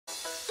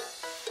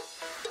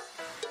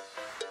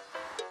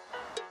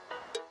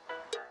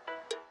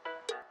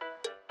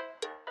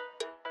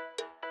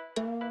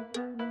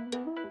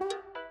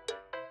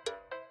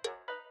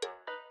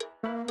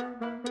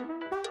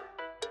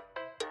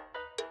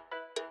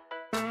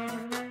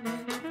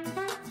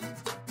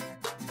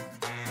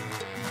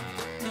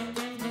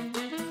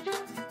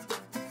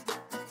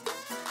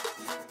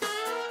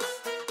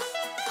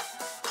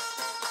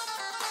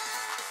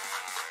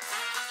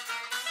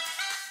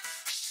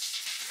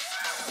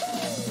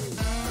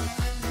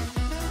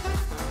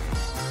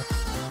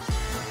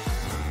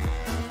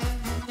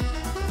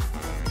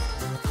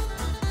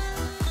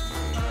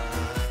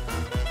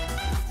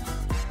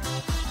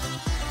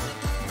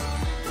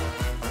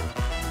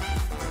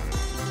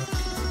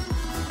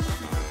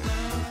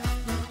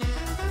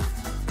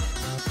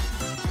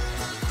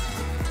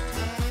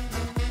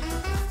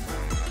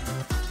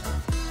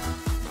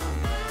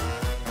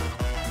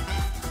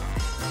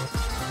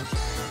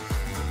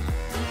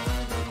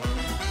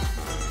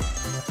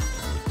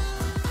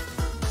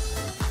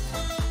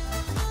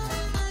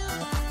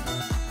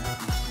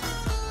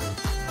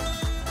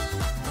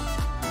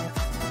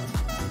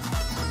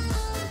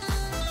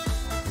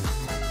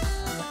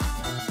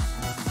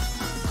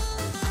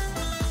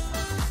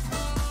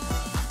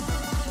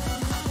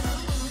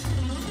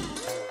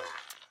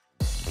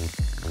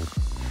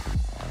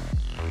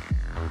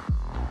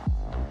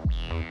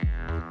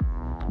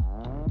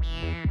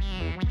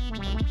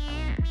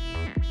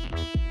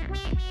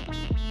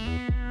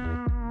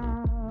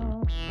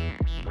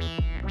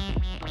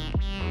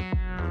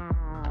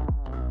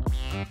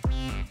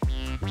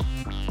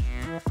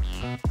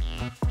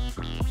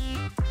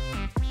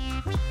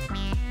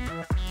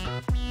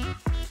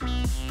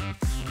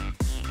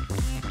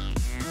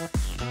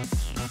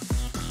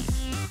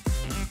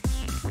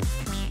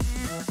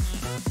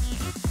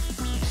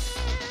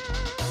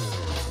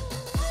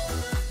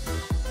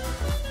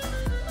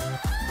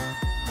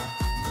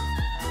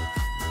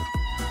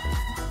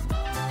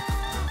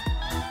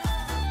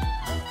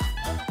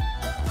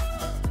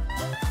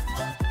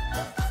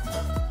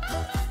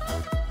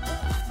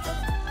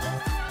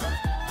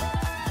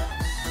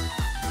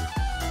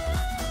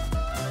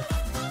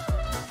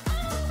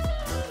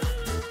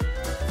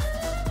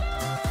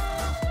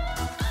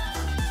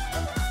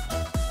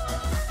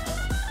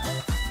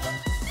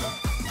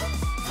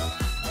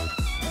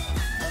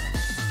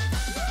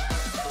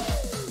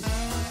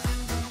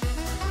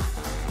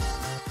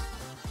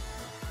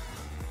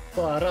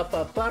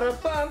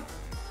Ba-ra-ba-ba-ra-ba.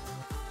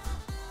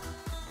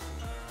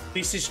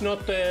 This is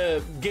not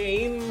a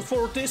game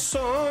for this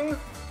song,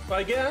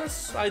 I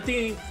guess. I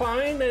think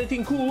fine,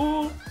 anything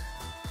cool.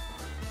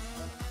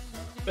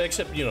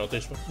 Except, you know,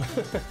 this one.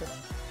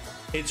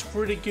 It's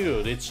pretty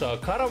good. It's a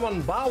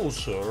Caravan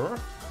Bowser.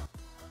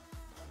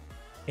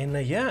 And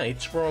yeah,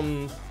 it's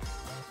from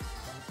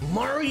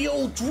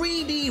Mario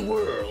 3D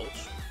World,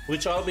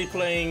 which I'll be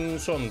playing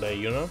someday,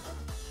 you know.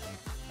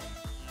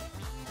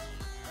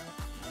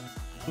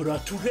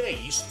 But today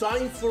it's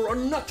time for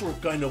another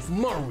kind of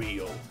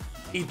Mario.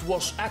 It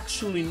was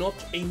actually not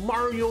a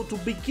Mario to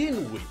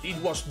begin with.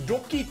 It was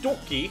Doki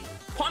Doki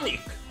Panic.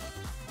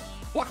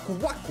 Waku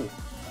Waku.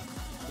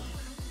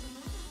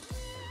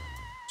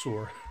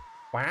 Sure.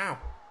 Wow.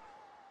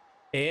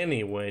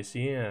 Anyways,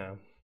 yeah.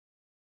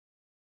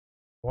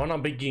 Wanna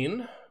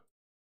begin?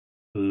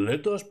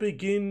 Let us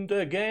begin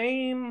the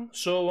game.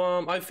 So,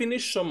 I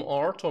finished some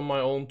art on my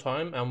own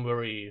time. I'm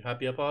very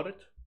happy about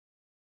it.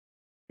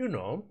 You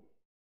know.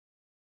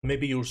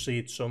 Maybe you'll see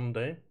it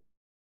someday.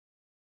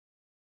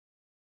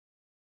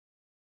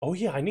 Oh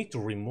yeah, I need to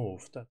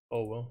remove that.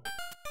 Oh well.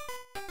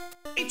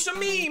 It's a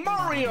me,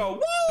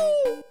 Mario!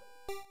 Woo!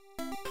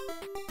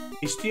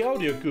 Is the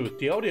audio good?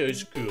 The audio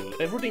is good.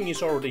 Everything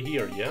is already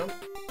here, yeah?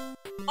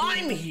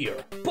 I'm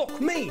here!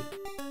 Fuck me!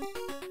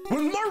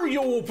 When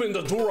Mario opened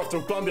the door after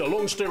climbing a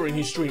long stair in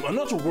his dream,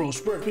 another world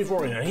spread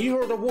before him and he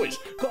heard a voice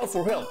call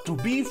for help to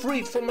be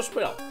freed from a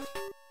spell.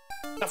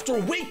 After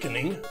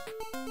awakening,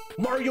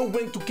 Mario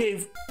went to a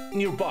cave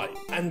nearby,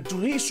 and to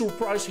his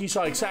surprise he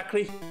saw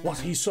exactly what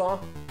he saw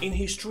in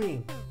his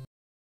dream.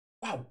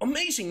 Wow,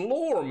 amazing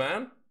lore,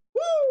 man!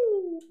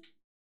 Woo!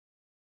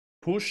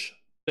 Push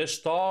the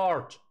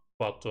start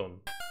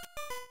button.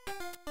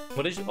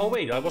 What is it? Oh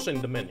wait, I was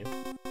in the menu.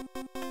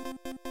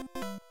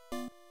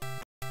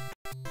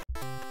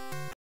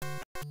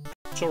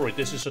 Sorry,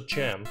 this is a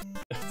jam.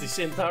 This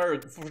entire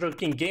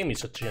freaking game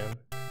is a jam.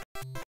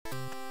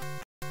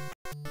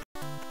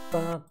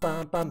 Ba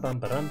ba ba ba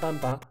ba ba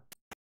ba.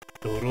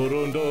 Hell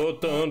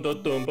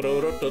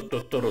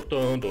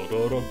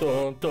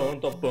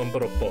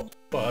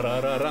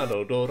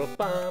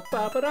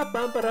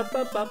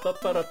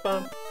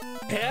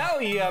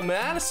yeah,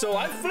 man! So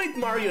I played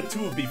Mario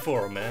 2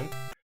 before, man.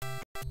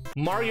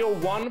 Mario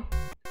 1,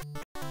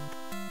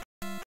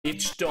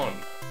 it's done.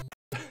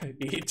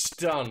 It's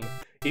done.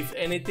 If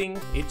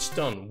anything, it's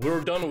done.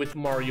 We're done with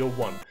Mario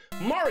 1.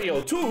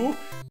 Mario 2,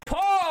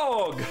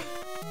 POG!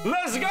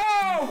 Let's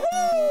go!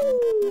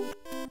 Woo!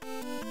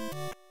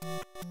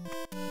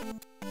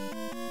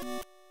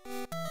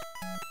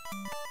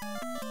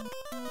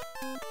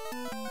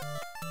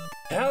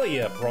 Hell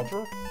yeah,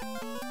 brother.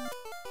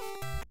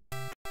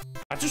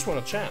 I just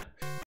want to chat.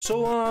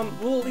 So,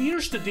 well,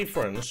 here's the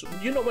difference.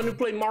 You know, when you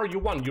play Mario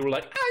 1, you're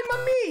like, I'm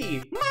a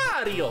me,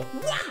 Mario!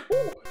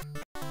 Wahoo!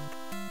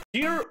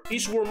 Here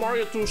is where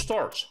Mario 2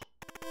 starts.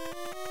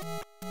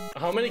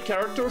 How many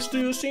characters do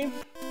you see?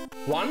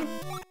 1,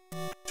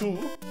 2,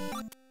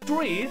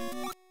 3,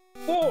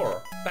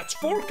 4. That's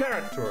 4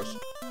 characters.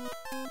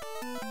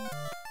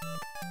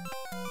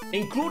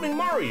 Including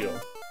Mario.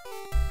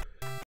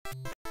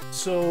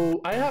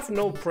 So, I have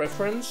no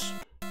preference.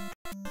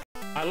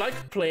 I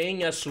like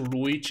playing as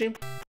Luigi.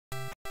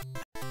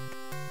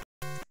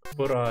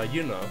 But,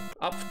 you know,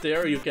 up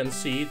there you can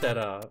see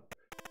that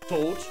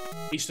Toad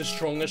is the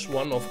strongest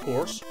one, of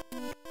course.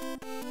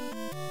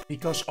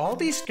 Because all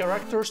these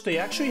characters, they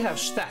actually have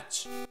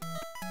stats.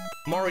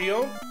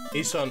 Mario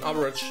is an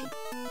average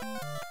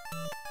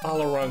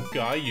all-around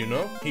guy, you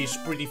know. He's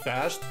pretty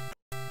fast.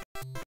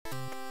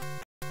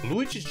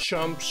 Luigi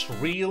jumps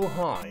real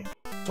high.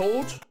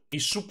 Toad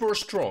is super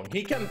strong.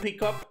 He can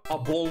pick up a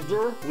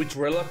boulder with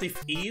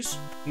relative ease,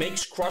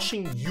 makes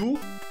crushing you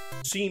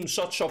seem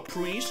such a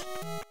breeze.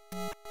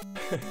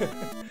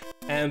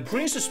 And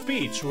Princess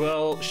Peach,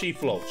 well, she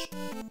floats.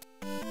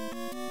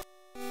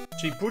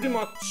 She pretty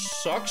much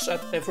sucks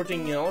at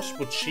everything else,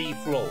 but she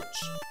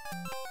floats.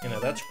 You know,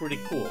 that's pretty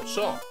cool.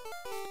 So,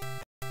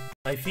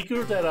 I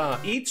figured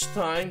that each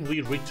time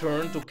we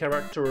return to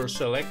character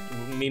select,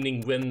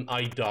 meaning when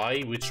I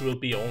die, which will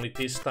be only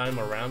this time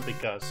around,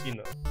 because,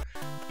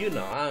 you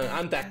know,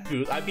 I'm that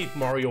good. I beat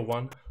Mario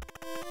 1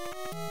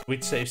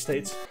 with save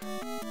states.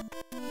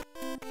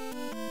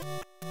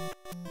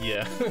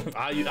 Yeah,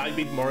 I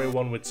beat Mario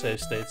 1 with save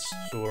states,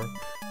 sure.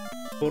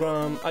 But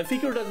I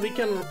figured that we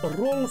can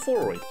roll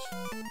for it.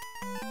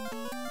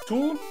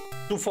 2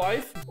 to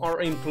 5 are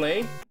in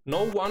play.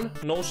 No 1,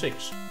 no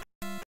 6.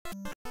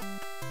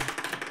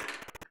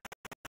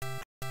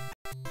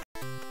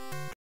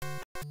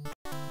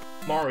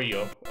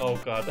 Mario. Oh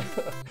god.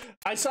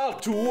 I saw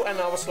 2 and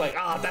I was like,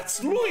 ah,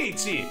 that's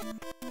Luigi!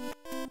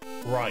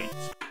 Right.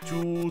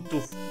 2 to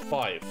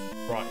 5.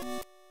 Right.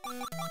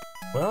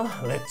 Well,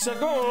 let's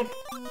go!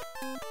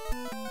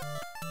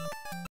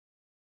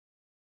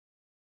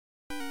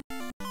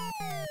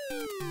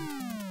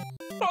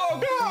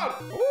 Oh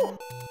god! Ooh.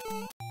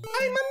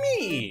 I'm a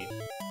me!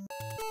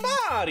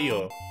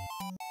 Mario!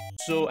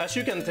 So, as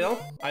you can tell,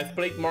 I've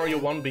played Mario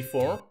 1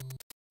 before.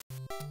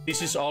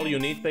 This is all you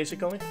need,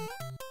 basically.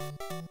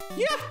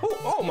 Yeah!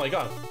 Oh my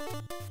god!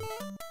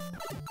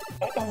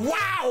 Oh,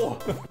 wow!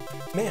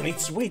 Man,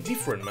 it's way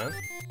different, man.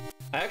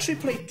 I actually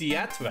played the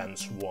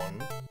Advance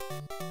one.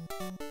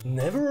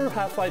 Never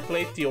have I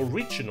played the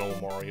original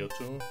Mario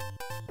 2.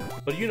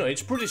 But you know,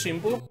 it's pretty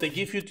simple. They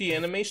give you the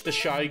enemies, the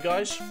Shy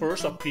Guys,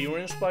 first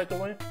appearance, by the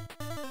way.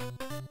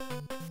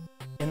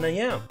 And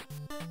yeah,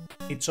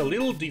 it's a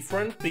little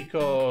different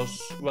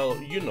because, well,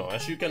 you know,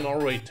 as you can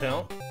already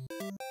tell,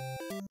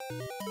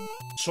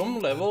 some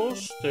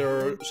levels,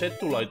 they're set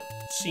to like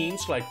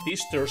scenes like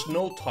this. There's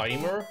no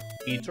timer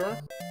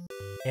either.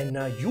 And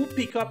you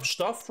pick up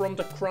stuff from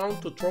the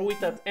ground to throw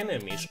it at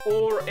enemies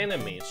or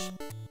enemies.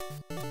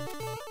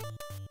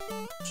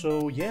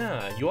 So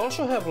yeah, you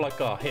also have like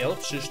a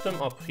health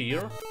system up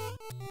here.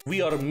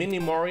 We are Mini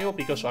Mario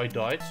because I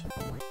died.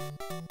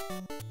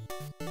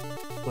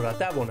 But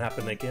that won't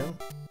happen again.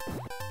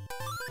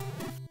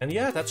 And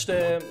yeah, that's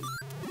the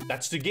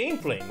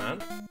gameplay, man.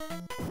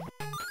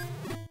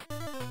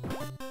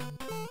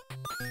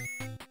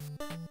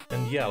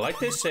 And yeah, like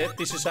they said,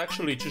 this is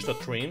actually just a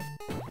dream.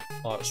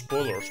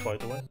 Spoilers, by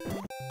the way.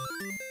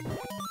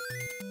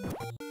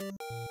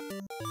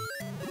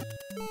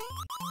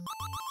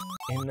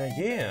 And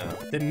yeah,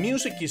 the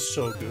music is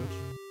so good.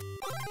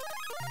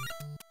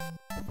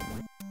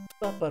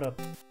 Ba-ba-da.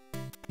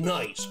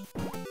 Nice.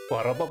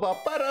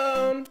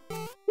 Ba-da-ba-ba-ba-dum.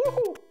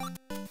 Woohoo!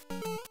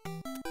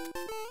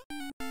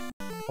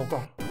 Oh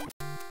god.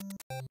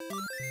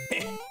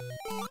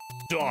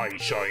 Die,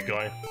 Shy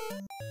Guy.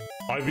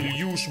 I will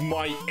use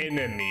my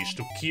enemies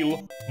to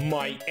kill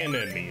my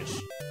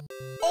enemies.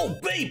 Oh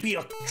baby,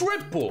 a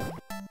triple!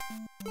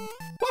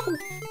 Woohoo!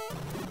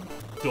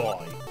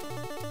 Die.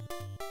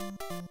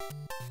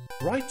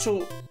 Right,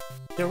 so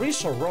there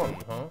is a run,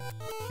 huh?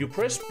 You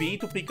press B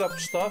to pick up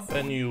stuff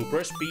and you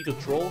press B to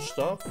throw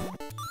stuff.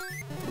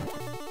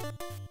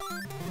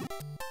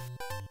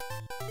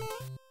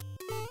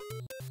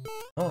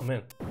 Oh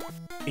man,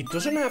 it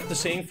doesn't have the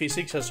same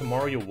physics as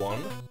Mario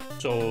 1,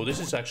 so this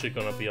is actually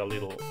gonna be a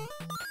little,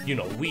 you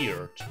know,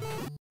 weird.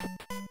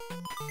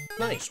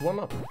 Nice, 1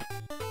 up.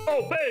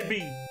 Oh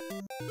baby!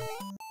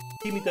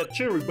 Give me that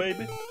cherry,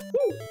 baby.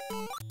 Woo!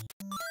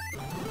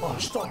 Oh,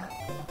 star.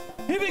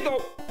 Here we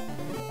go!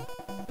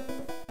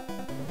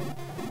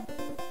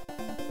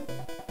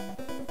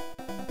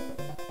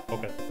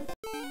 Okay.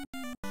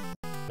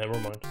 Never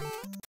mind.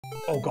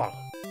 Oh god.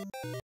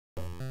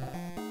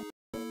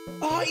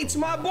 Oh, it's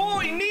my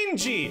boy,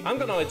 Ninji! I'm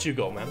gonna let you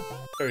go, man.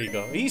 There you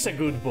go. He's a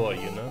good boy,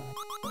 you know.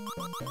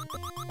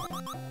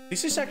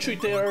 This is actually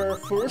their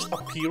first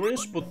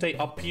appearance, but they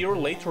appear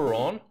later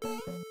on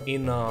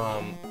in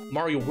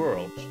Mario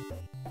World.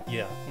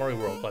 Yeah, Mario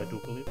World, I do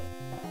believe.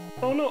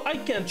 Oh no, I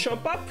can't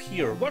jump up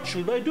here. What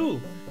should I do?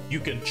 You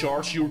can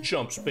charge your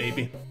jumps,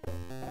 baby.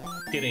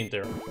 Get in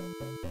there.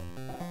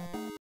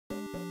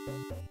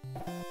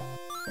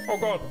 Oh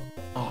god.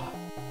 Ah.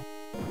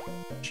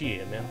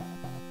 Cheer, man.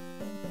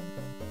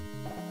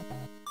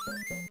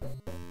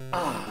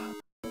 Ah.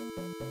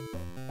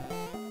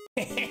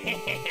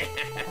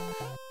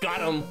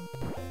 Got him.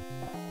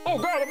 Oh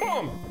god, a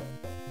bomb.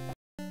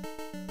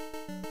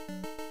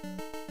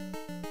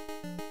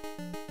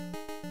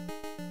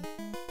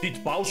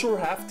 Did Bowser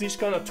have these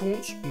kind of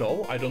tunes?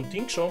 No, I don't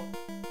think so.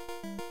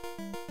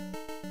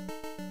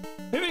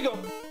 Here we go.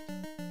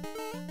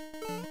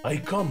 I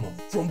come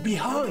from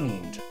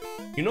behind.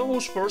 You know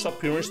whose first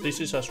appearance this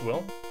is as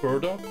well?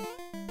 Birdo?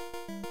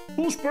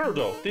 Who's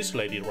Birdo? This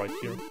lady right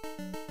here.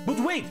 But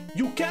wait,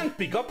 you can't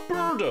pick up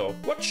Birdo.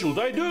 What should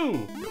I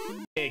do?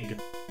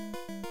 Egg.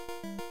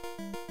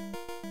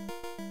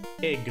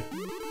 Egg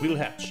will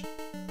hatch.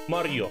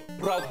 Mario,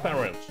 proud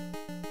parent.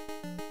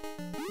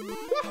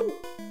 Wahoo!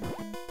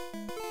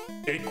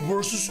 Egg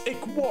versus egg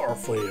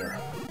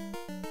warfare.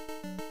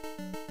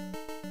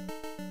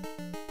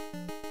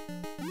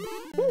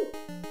 Woo!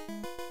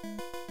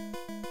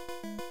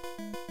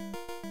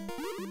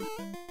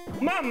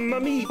 Mamma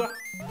mia!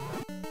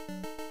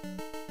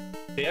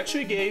 They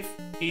actually gave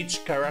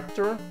each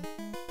character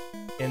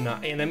an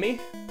enemy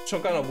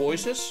some kind of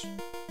voices.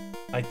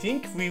 I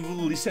think we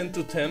will listen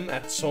to them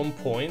at some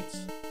point,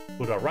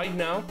 but right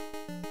now,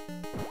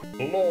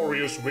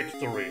 glorious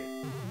victory.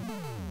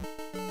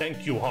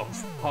 Thank you,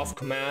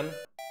 Huff Man.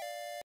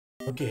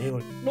 Okay, here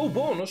we go. No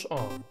bonus.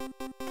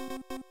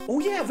 Oh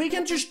yeah, we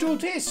can just do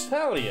this.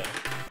 Hell yeah!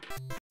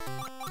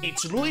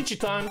 It's Luigi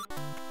time.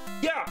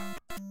 Yeah.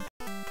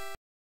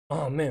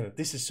 Oh man,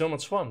 this is so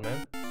much fun,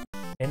 man.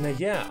 And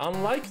yeah,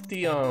 unlike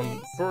the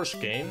first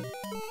game,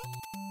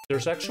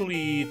 there's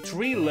actually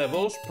 3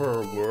 levels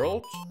per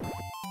world.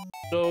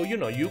 So you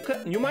know,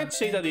 you might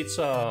say that it's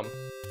a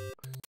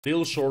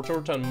little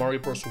shorter than Mario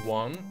Bros.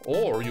 1,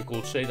 or you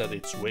could say that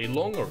it's way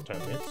longer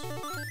than it.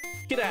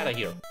 Get out of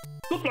here.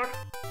 Good luck.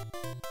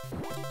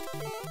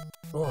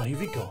 Oh, here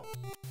we go.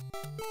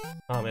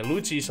 Ah man,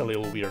 Luigi is a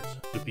little weird,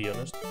 to be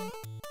honest.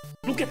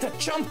 Look at that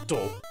jump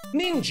though!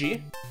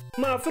 Ninja,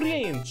 my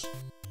friends!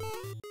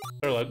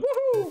 They're like,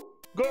 woohoo!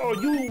 Go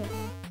you!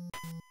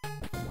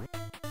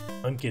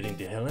 I'm getting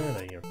the hell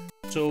out of here.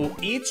 So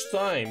each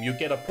time you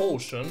get a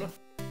potion,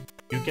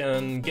 you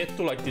can get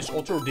to like this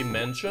other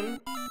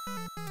dimension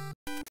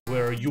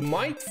where you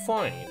might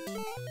find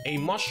a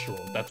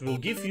mushroom that will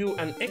give you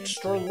an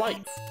extra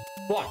life.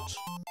 But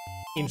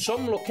in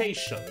some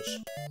locations,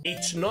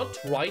 it's not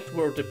right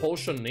where the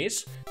potion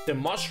is. The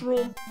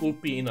mushroom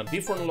could be in a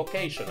different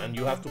location and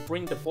you have to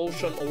bring the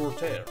potion over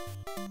there.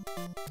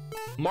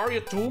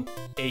 Mario 2,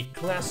 a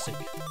classic.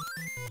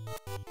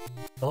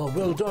 Oh,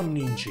 well done,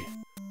 Ninja.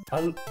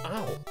 Ow.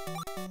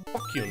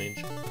 Fuck you,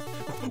 Ninja.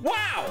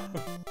 Wow!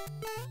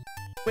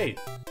 Wait.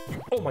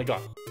 Oh my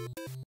god.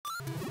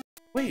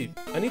 Wait,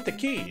 I need the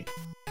key.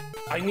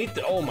 I need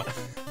the... Oh my...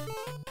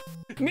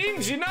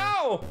 Ninja,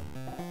 no!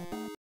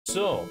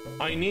 So,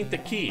 I need the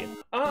key.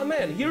 Ah,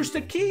 man, here's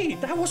the key.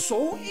 That was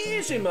so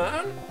easy,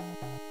 man.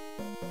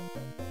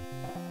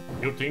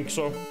 You think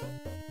so?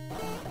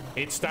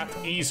 It's that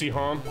easy,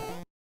 huh?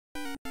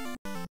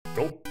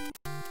 Nope.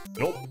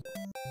 Nope.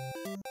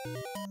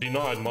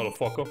 Denied,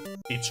 motherfucker.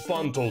 It's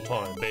Funto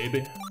time,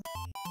 baby.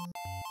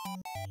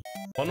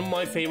 One of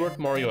my favorite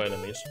Mario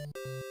enemies.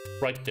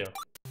 Right there.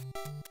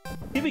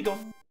 Here we go.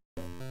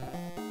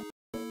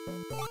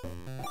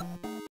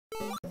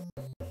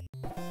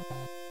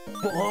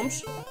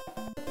 Bombs.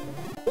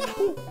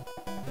 Wahoo!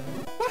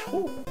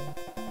 Wahoo!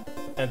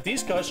 And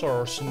these guys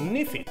are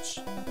Sniffits.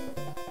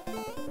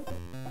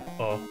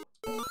 Oh!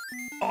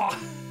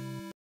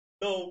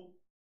 No!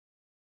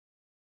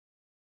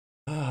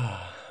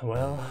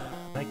 Well,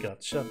 I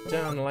got shut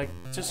down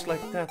just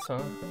like that,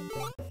 huh?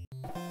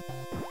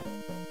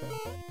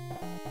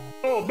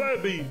 Oh,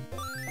 baby!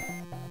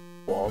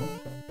 Bomb.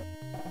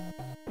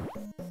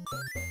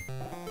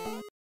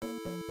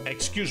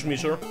 Excuse me,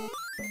 sir.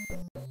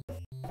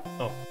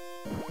 Oh.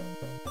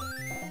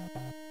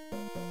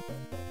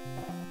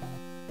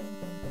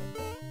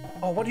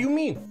 Oh, what do you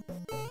mean?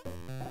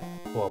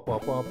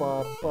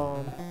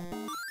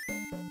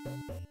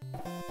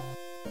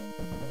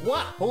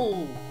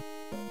 Wahoo!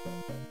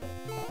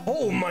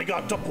 Oh my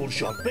god, double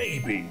shot,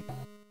 baby!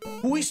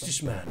 Who is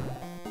this man?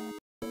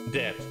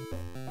 Dead.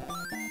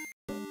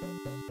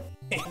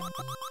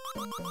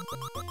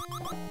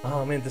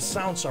 Oh man, the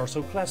sounds are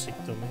so classic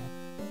to me.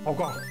 Oh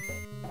god.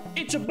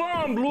 It's a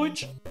bomb,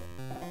 Luigi!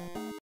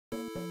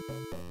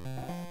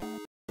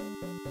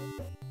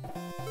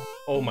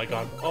 Oh my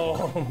god.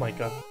 Oh my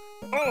god.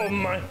 Oh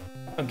my...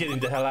 I'm getting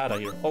the hell out of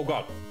here. Oh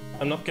god.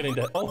 I'm not getting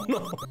the... Oh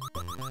no!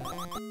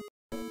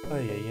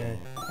 Ay, ay, ay.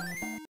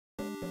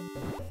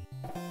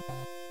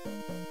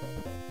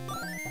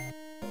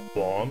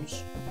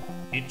 Bombs?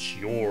 It's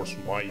yours,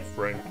 my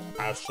friend,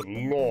 as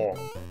long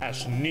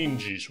as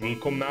ninjas will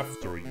come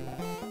after you.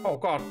 Oh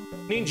god.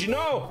 Ninja,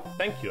 no!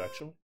 Thank you,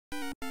 actually.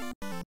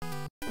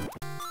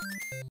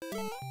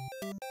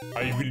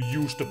 I will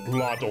use the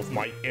blood of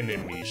my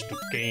enemies to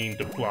gain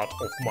the blood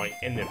of my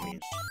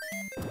enemies.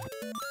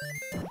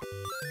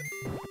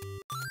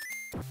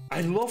 I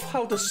love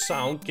how the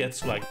sound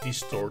gets like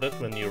distorted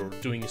when you're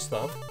doing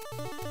stuff.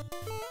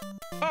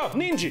 Ah,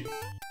 Ninja!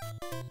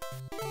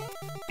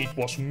 It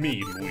was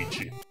me,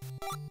 Luigi.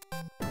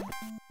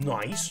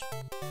 Nice.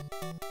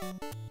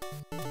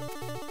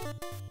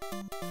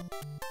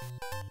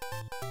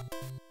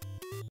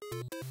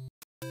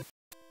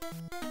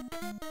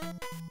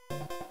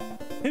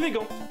 Here we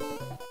go.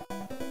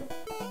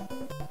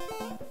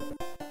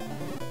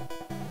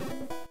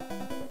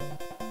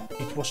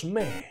 It was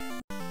me.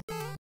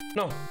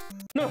 No,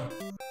 no.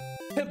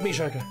 Help me,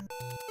 Shaka.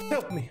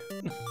 Help me.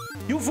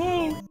 You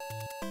fool!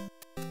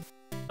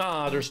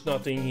 Ah, there's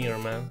nothing here,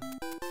 man.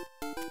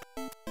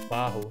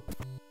 Wow.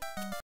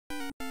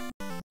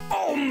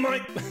 Oh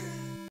my!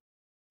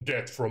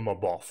 Death from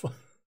above.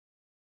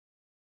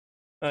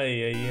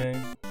 Ay, ay, ay.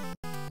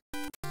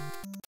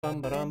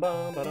 Bam, baram,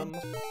 bam, baram.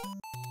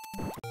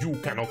 You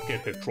cannot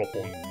get a drop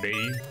on me.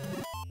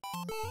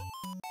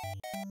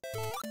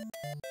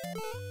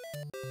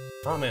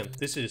 Ah, man,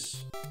 this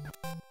is...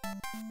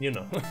 You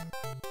know.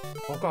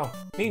 Oh god,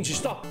 Ninja,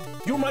 stop!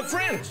 You're my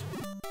friend!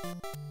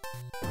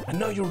 And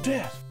now you're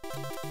dead!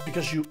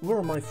 Because you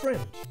were my friend.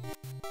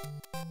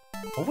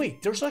 Oh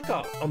wait, there's like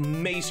a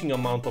amazing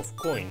amount of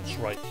coins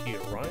right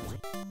here, right?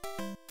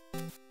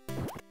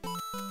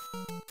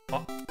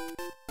 Ah.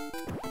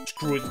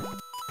 Screw it.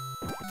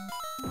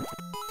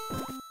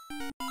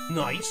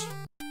 Nice.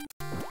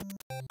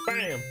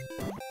 Bam!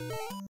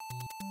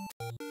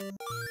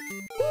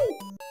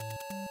 Woo!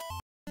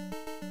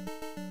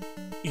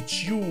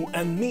 It's you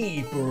and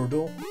me,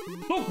 Birdo.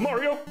 Look,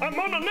 Mario, I'm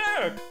on an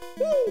egg!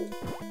 Woo!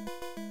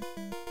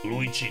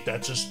 Luigi,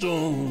 that's a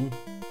stone.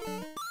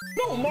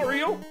 No,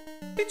 Mario!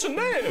 It's an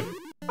egg!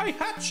 I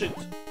hatched it!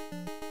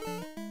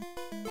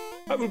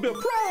 I will be a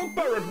proud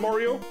parent,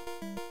 Mario!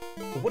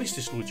 What is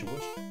this, Luigi?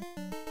 What?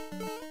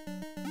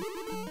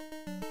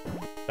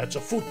 That's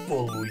a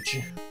football,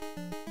 Luigi.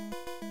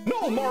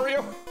 No,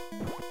 Mario!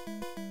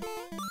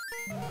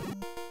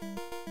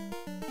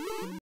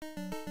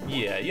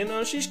 Yeah, you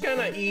know, she's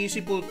kinda easy,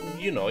 but,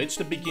 you know, it's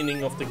the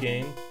beginning of the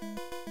game.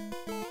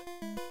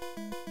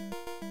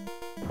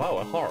 Wow,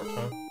 a heart,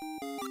 huh?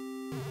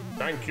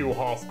 Thank you,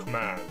 Half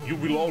Command. You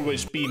will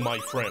always be my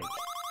friend.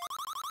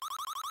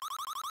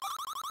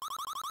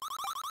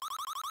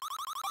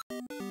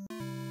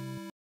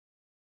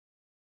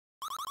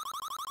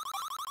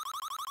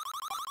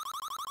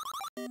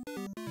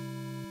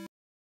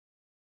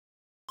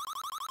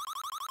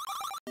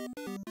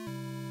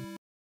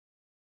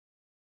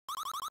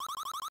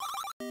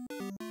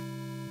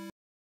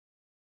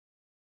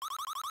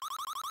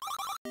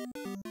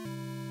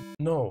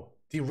 No,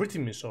 the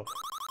rhythm is off.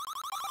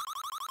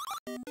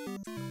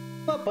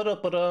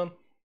 Ba-ba-da-ba-da.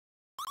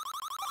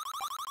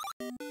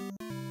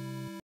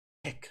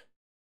 Heck.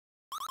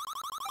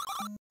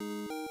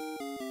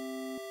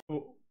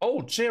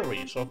 Oh,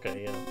 cherries.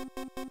 Okay, yeah.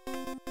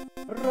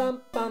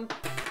 Ram-pam.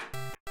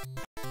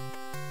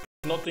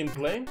 Not in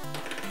play.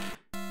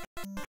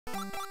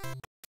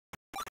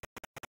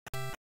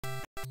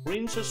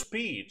 Princess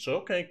Peach.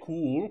 Okay,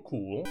 cool,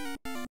 cool.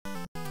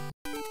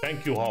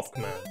 Thank you, Half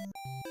Command.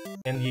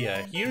 And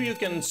yeah, here you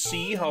can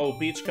see how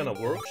Peach kinda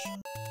works.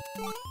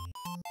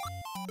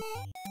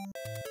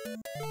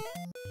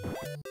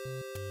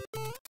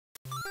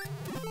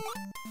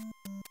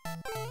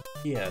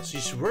 Yeah,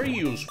 she's very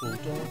useful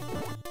though.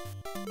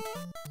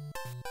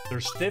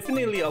 There's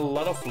definitely a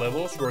lot of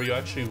levels where you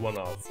actually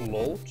wanna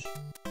float.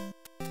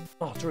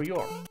 Oh, there you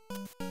are.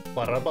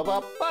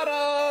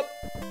 Ba-da-ba-ba-ba-da!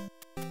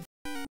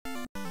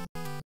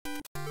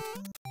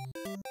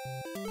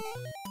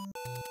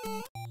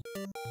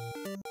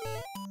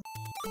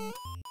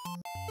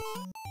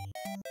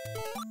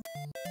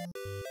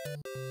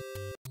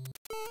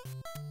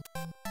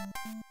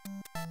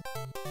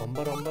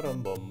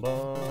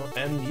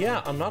 And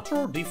yeah,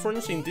 another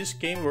difference in this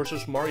game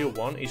versus Mario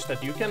 1 is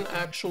that you can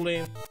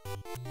actually...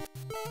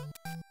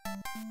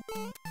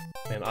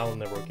 Man, I'll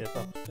never get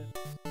up there.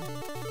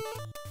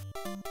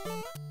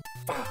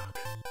 Fuck!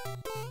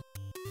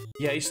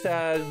 Yeah, is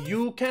that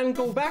you can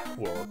go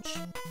backwards.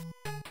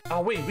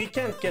 Ah wait, we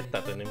can't get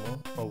that anymore.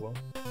 Oh well.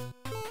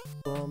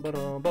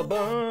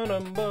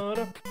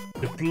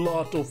 The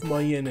blood of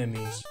my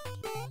enemies.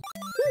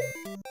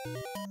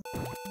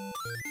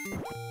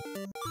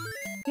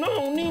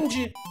 No,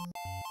 Ninja!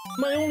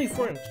 My only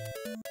friend!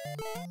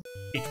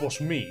 It was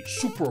me,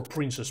 Super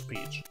Princess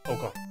Peach. Oh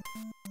god.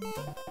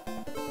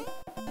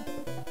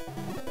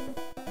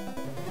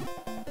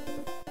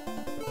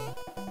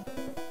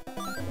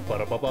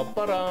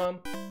 Ba-da-ba-ba-ba-da!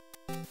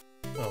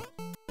 Oh.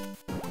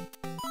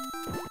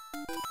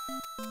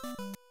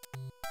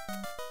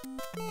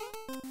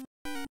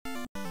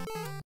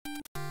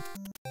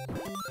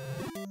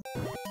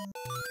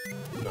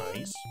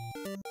 Nice.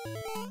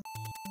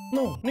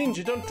 No,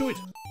 Ninja, don't do it!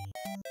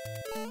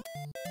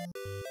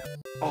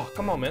 Oh,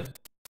 come on, man.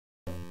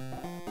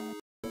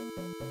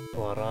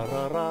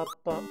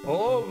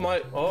 Oh,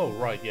 my... Oh,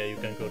 right, yeah, you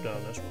can go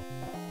down as well.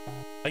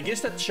 I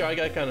guess that Shy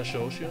Guy kind of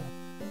shows you.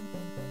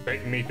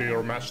 Take me to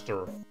your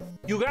master.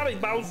 You got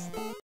it, boss!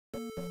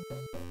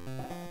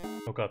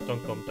 Oh god,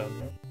 don't come down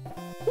here.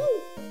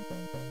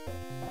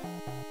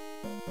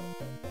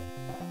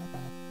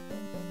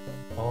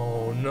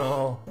 Oh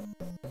no.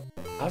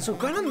 Also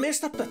kinda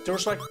messed up that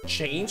there's like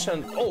chains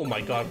and oh my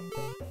god.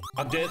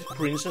 A dead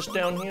princess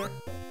down here.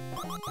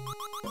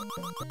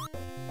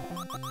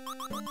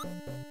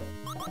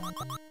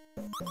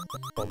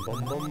 Bum,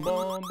 bum, bum,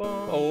 bum,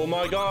 bum. Oh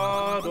my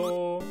god,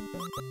 oh.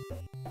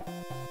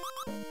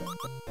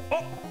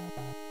 Oh!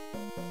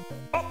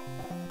 Oh!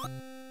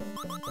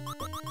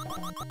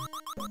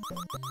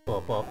 Ba,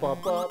 ba, ba,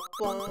 ba,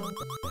 ba.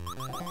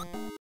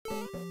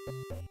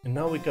 And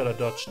now we gotta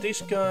dodge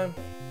this guy.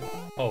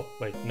 Oh,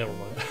 wait, never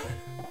mind.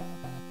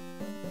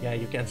 Yeah,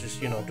 you can't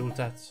just, you know, do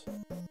that.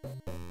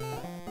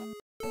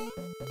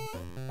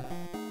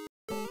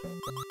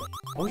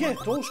 Oh yeah,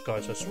 those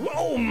guys as well.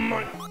 Oh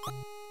my!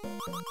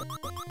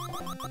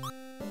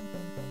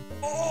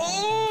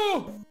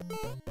 Oh!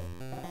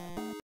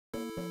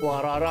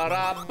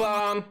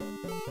 Wa-ra-ra-ra-bam!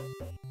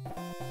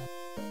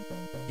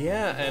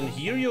 Yeah, and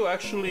here you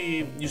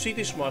actually... You see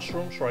these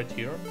mushrooms right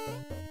here?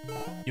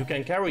 You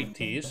can carry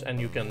these and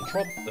you can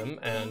drop them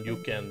and you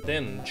can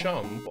then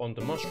jump on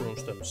the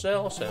mushrooms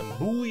themselves and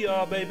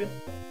booyah, baby!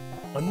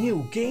 A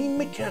new game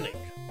mechanic!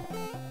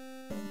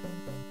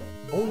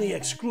 Only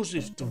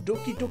exclusive to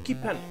Doki Doki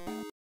Panic.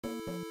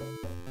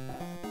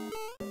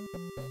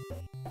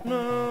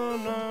 No,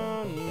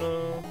 no,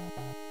 no.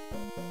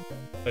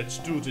 Let's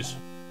do this.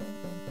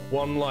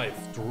 One life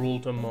to rule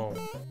them all.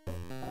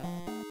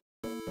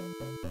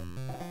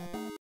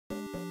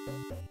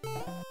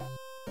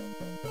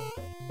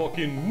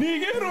 Fucking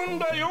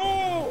nigerunda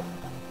yo!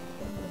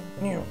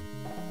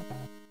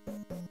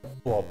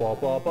 Ba ba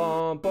ba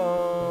ba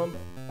ba.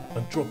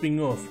 I'm dropping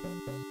off.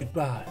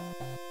 Goodbye.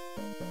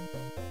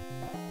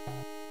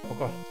 Oh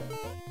god.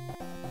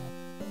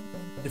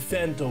 The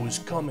Fanto is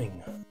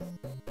coming.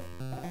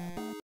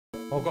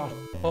 Oh god.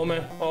 Oh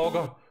man. Oh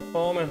god.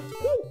 Oh man.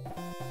 Woo!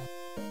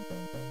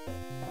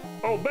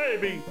 Oh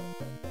baby!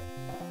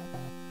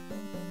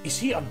 Is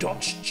he a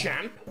Dodge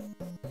champ?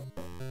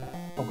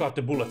 Oh god,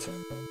 the bullet.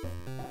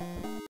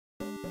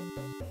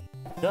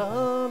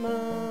 Na na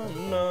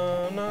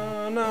na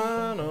na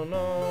na na na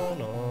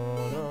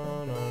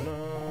na na.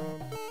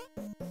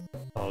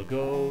 I'll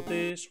go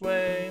this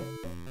way.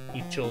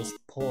 He chose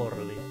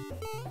poorly.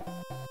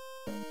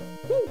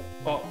 Woo!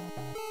 Oh.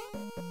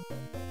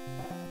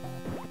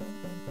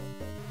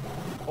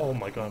 Oh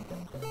my god.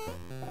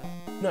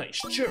 Nice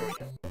cherry.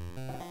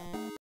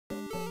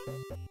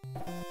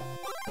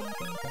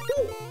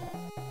 Woo!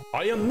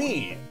 I am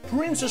me,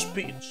 Princess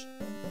Peach.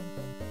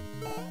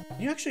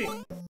 You actually...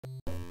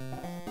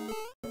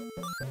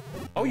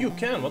 Oh, you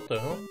can, what the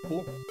hell?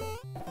 Cool.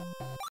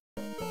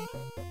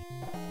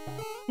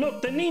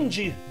 Not the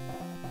ninja!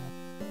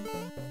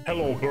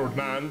 Hello,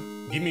 Birdman.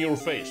 Give me your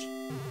face.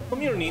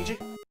 Come here, ninja.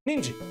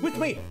 Ninja, with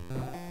me!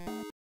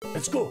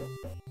 Let's go!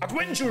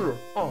 Adventure!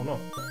 Oh, no.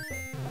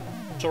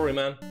 Sorry,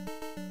 man.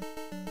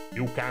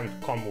 You can't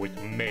come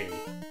with me.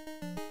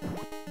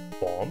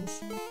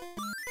 Bombs?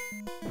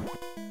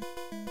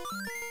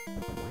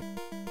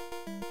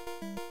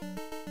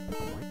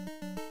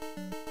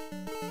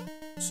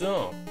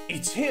 So,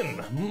 it's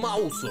him,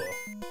 Mouser.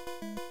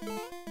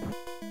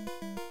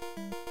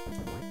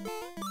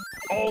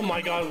 Oh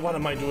my god, what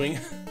am I doing?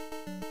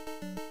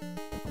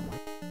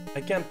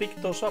 I can't pick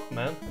those up,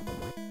 man.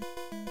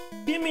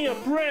 Give me a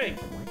break!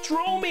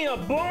 Throw me a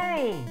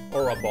bomb!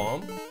 Or a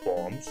bomb.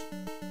 Bombs.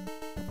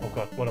 Oh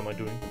god, what am I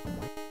doing?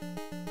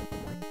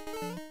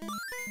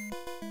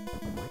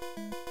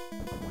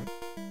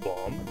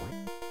 Bomb.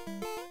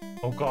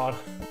 Oh god.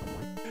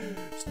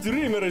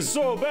 Streamer is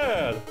so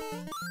bad!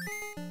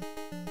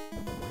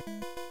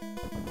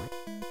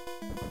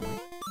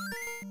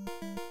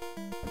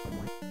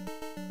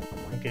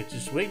 Okay,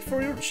 just wait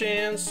for your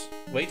chance.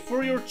 Wait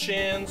for your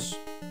chance.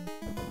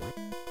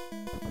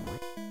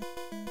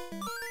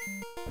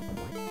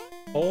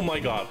 Oh my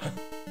god.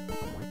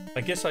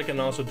 I guess I can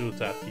also do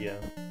that, yeah.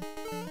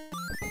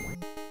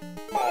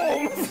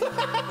 Oh!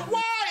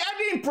 Why? I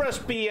didn't press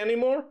P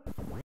anymore.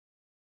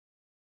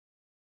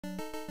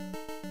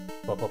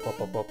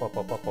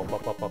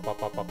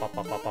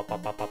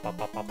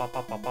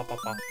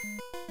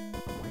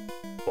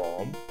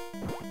 Bomb.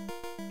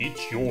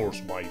 It's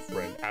yours, my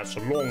friend, as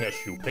long as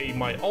you pay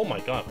my... Oh my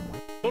god.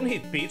 Don't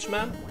hit Peach,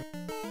 man.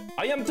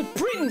 I am the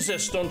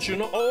princess, don't you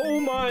know? Oh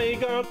my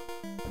god.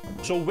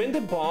 So when the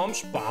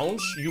bombs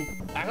bounce, you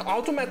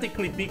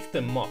automatically pick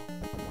them up.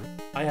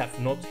 I have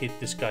not hit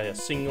this guy a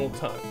single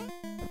time.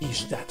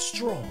 He's that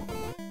strong.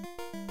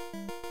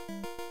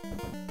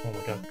 Oh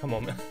my god, come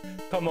on, man.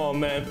 Come on,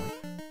 man.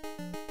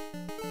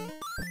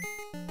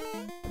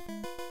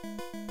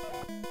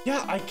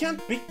 Yeah, I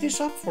can't pick this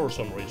up for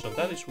some reason.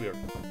 That is weird.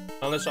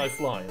 Unless I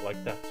fly like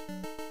that.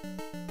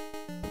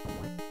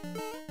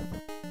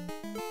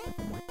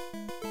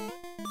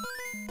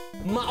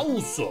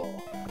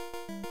 Mauso!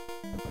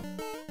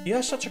 He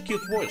has such a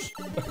cute voice.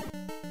 Oh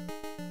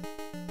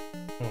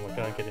my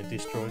god, I'm getting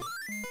destroyed.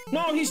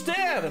 No, he's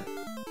dead!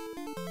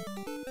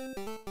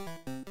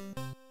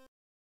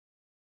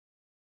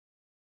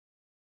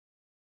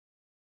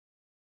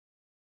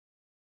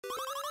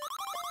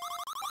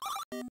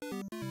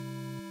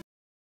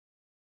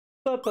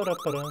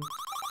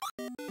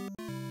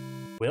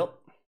 Well.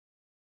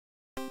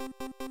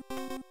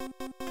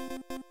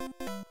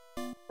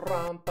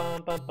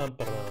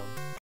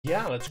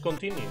 Yeah, let's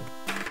continue.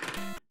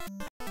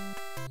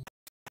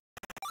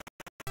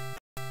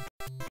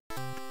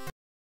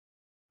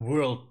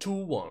 World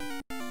 2-1.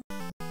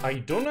 I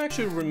don't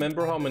actually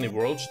remember how many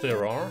worlds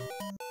there are.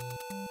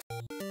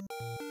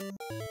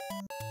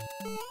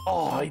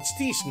 Oh, it's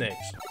these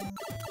next.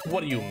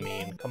 What do you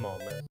mean? Come on,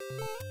 man.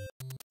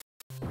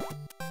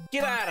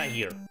 Get out of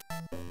here.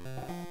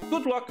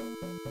 Good luck.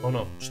 Oh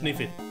no,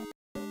 sniff it.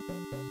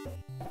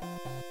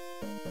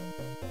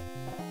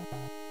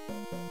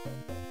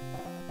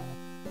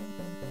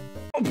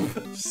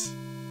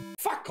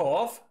 Fuck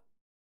off.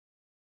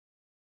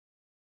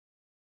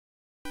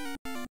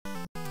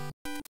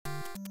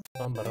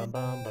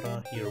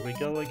 Here we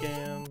go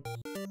again.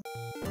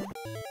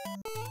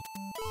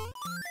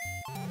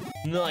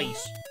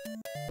 Nice.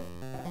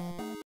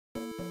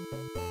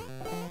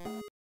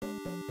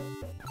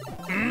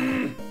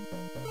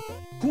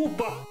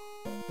 Koopa.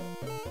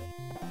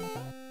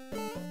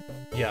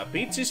 Yeah,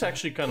 Peach is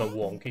actually kind of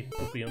wonky,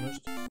 to be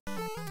honest.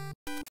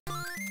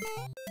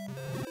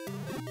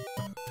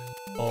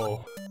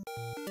 Oh,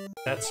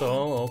 that's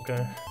all?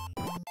 Okay.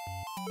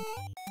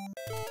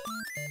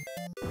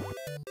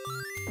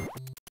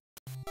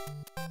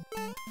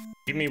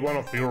 Give me one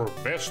of your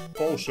best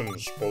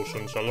potions,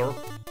 potion seller.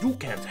 You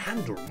can't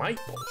handle my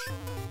potion.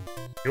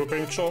 You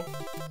think so?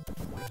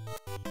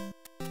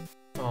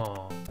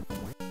 Oh.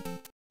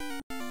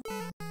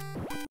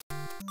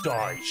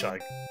 Die, Shy.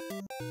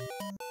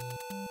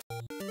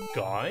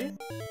 Guy?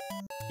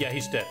 Yeah,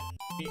 he's dead.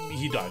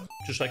 He died,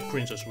 just like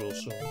Princess will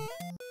soon.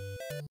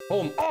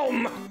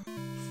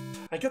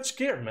 I got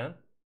scared, man.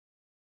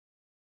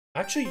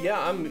 Actually,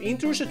 yeah, I'm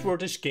interested where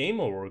this game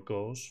over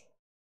goes.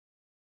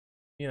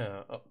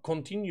 Yeah,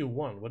 continue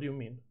one. What do you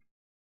mean?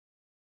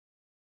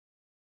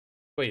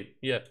 Wait,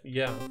 yeah,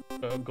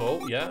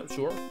 go, yeah,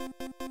 sure.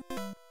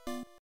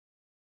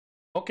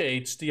 Okay,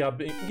 it's the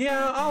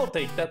yeah, I'll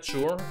take that,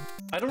 sure.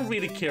 I don't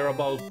really care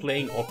about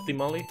playing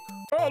optimally.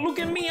 Oh, look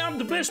at me, I'm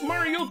the best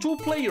Mario 2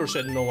 player,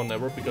 said no one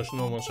ever, because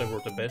no one's ever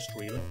the best,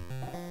 really.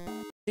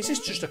 This is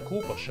just a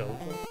Koopa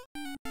shelter.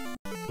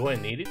 Do I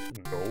need it?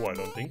 No, I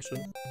don't think so.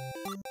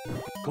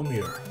 Come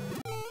here.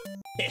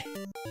 Eh.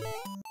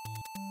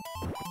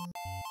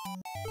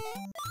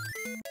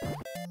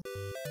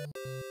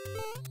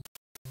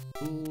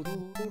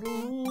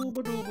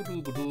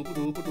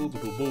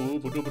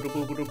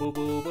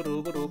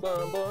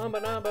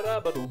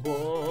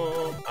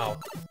 Ow.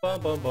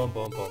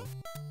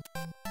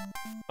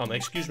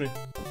 Excuse me.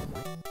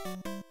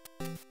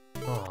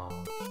 Oh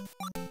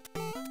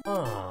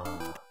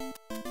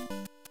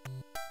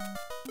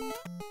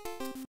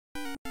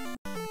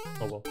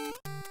well.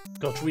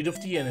 Got rid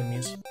of the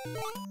enemies.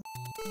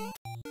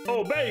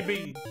 Oh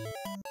baby!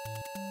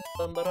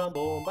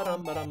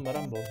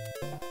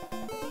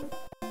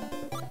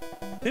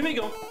 Here we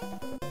go.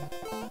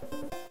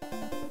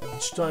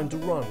 It's time to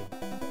run.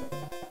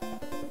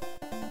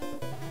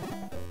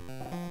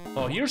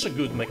 Oh, here's a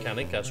good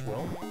mechanic as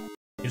well.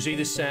 You see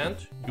this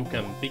sand? You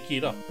can pick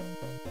it up.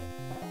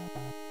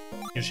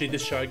 You see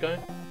this Shy Guy?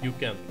 You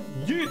can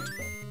yeet!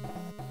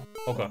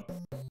 Okay.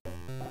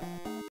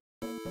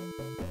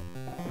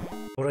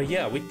 But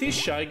yeah, with these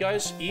Shy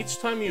Guys, each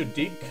time you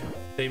dig,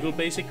 they will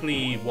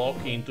basically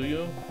walk into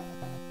you.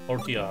 Or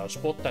the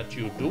spot that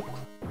you took.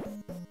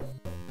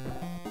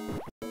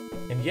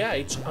 And yeah,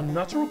 it's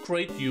another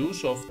great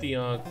use of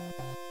the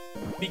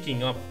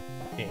picking up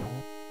thing.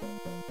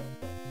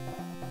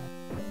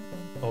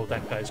 Oh,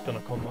 that guy's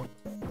gonna come up.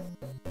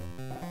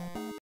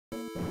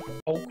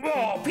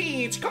 Oh,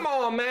 Peach, come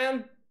on,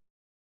 man!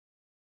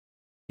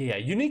 Yeah,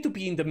 you need to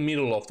be in the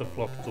middle of the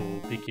block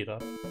to pick it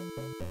up.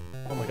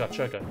 Oh my god,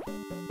 check it.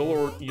 Go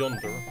over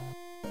yonder.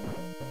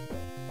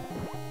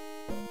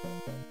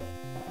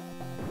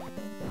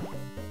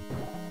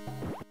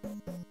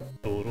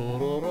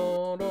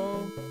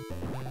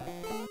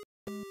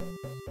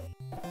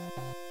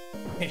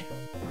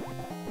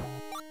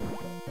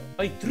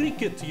 I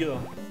tricked you!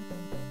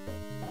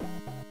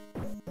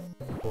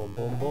 Boom,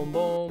 boom, boom,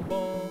 boom,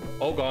 boom.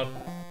 Oh god,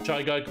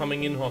 Shy Guy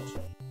coming in hot.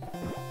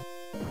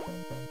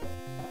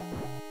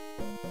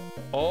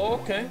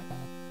 Okay.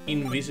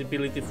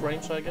 Invisibility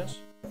frames, I guess.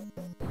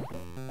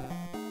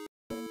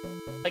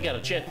 I got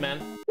a jet,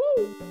 man.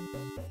 Woo!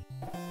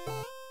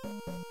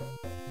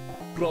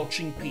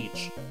 Crouching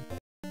Peach.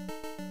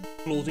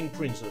 Floating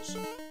Princess.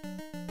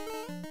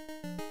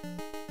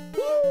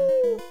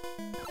 Woo!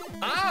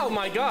 Oh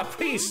my god,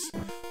 please!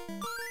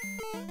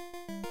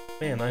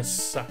 Man, I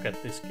suck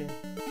at this game.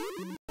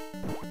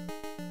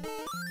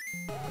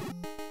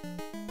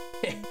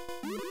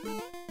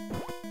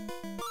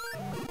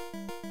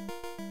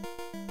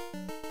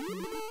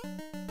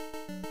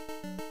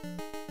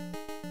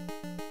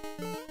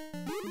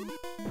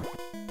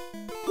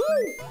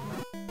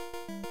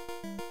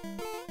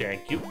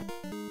 Thank you.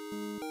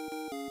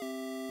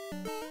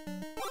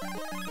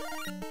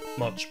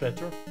 Much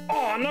better.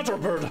 Oh, another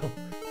bird!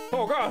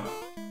 Oh god!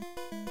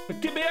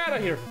 Get me out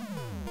of here!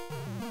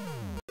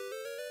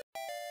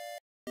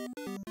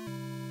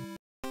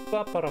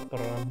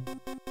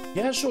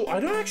 Yeah, so I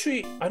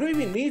don't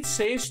even need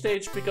save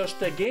stage because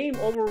the game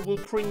over will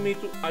bring me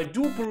to, I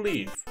do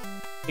believe,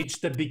 it's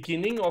the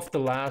beginning of the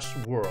last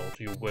world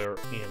you were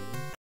in.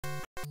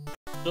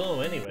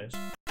 So, anyways.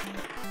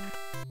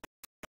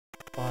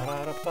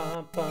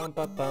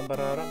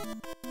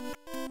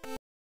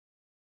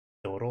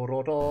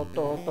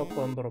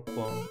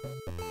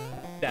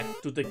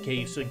 Back to the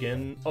case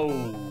again.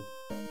 Oh.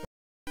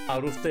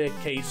 Out of the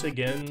case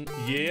again.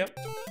 Yeah.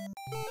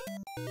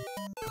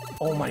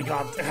 Oh my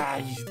god.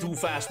 Ah, he's too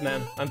fast,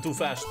 man. I'm too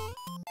fast.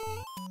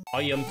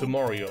 I am to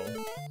Mario.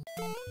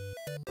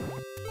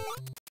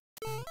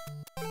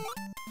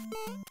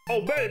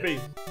 Oh, baby.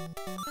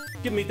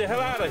 Get me the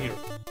hell out of here.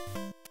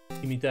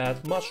 Give me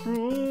that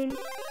mushroom.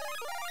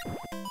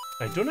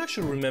 I don't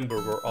actually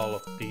remember where all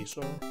of these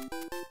are.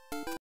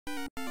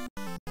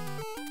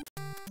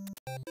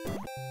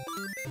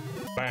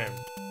 Bam.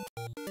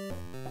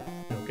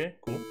 Okay,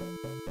 cool.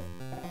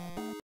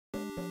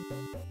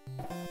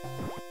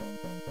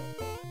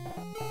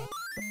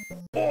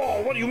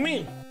 Oh, what do you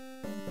mean?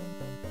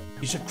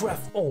 He's a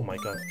craft. Oh my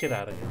god, get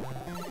out of here.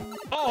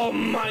 Oh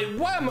my,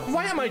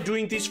 why am I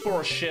doing this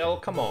for a shell?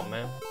 Come on,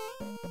 man.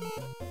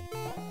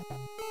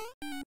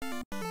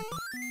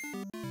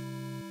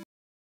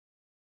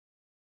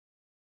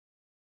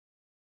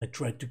 I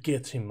tried to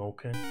get him,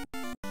 okay?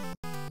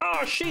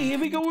 Oh shit, here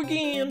we go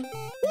again!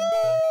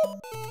 Woo!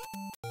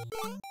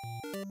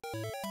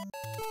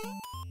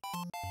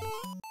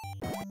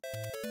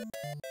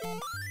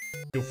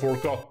 You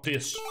forgot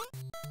this.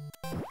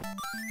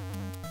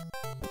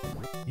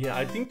 Yeah,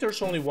 I think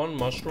there's only one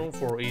mushroom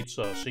for each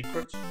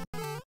secret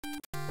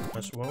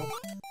as well.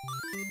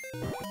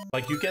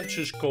 Like, you can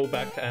just go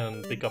back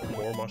and pick up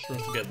more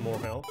mushrooms to get more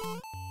health.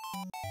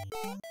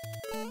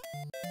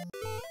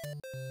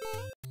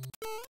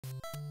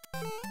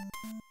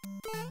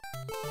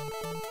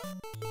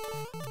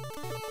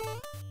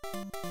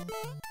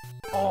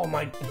 Oh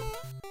my...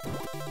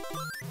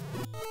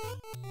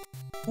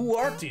 Who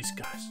are these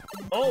guys?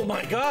 Oh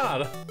my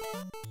god!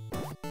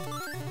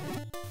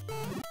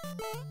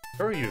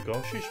 There you go,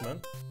 sheesh, man.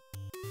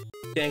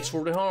 Thanks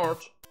for the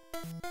heart.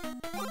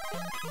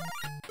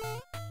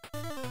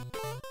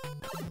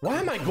 Why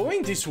am I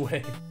going this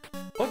way?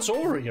 What's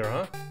over here,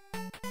 huh?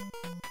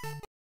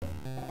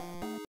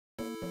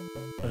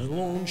 There's a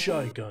lone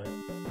shy guy.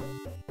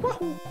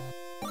 Wahoo!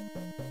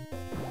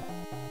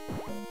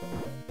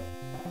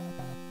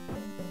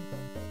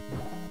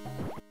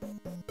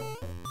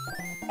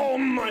 Oh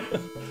my...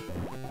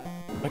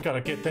 I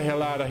gotta get the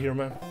hell out of here,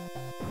 man.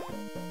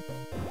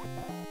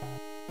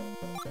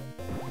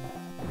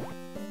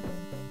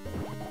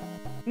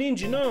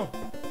 Ninja, no!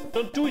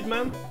 Don't do it,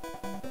 man!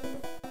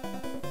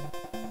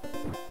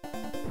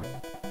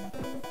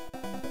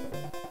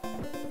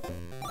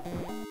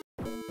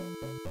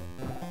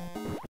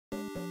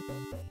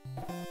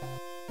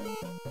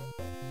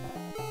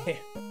 Hey.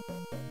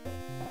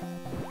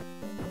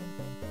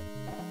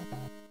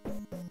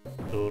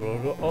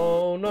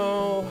 Oh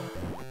no!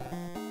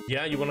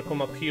 Yeah, you wanna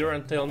come up here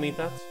and tell me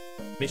that,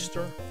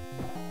 mister?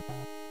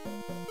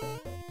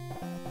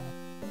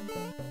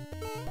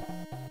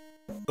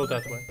 Go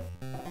that way.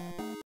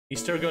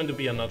 Is there going to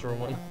be another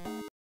one?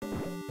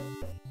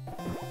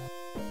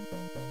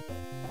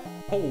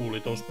 Holy,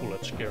 those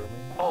bullets scare me.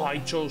 Oh, I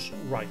chose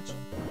right.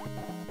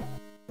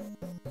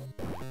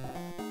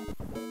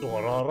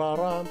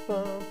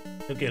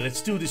 Okay,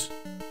 let's do this.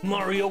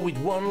 Mario with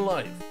one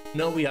life.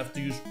 Now we have to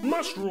use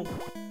mushroom.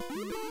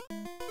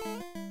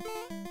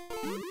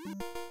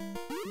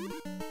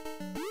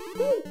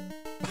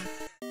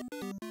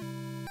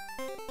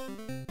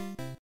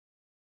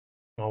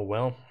 Oh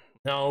well.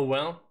 Oh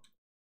well.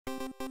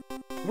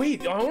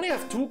 Wait, I only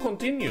have 2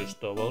 continues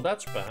though. Well,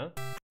 that's bad.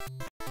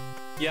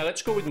 Yeah,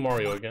 let's go with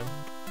Mario again.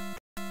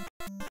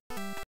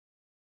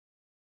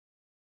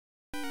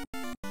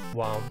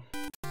 Wow.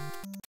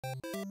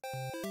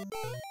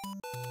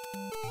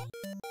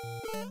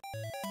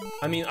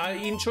 I mean, I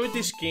enjoyed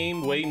this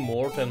game way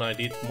more than I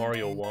did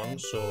Mario 1,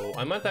 so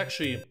I might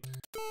actually...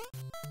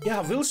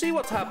 Yeah, we'll see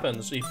what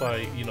happens if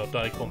I, you know,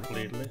 die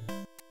completely.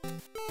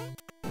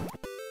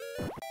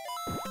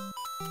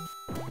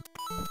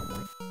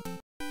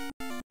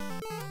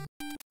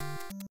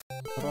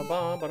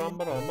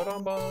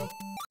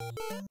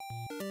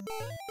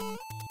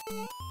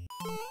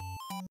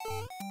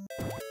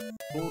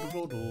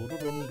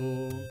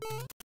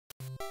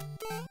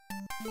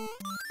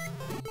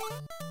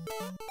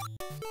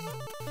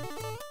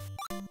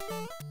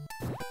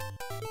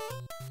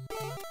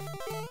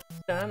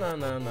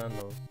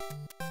 No.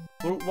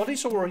 Well, what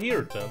is over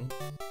here then?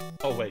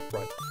 Oh wait,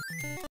 right.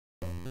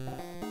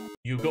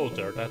 You go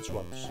there, that's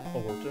what's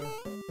over there.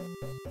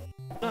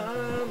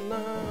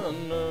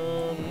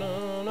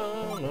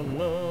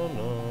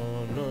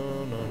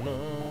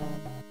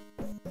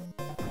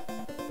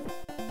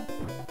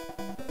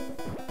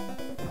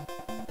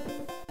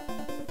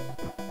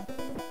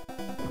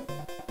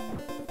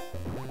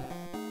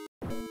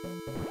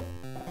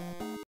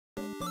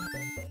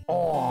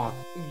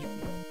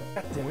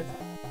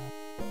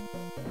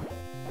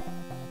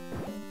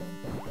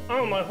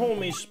 my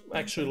home is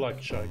actually like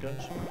Shy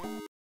Guys.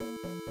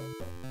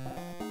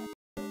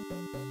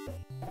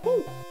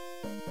 Woo!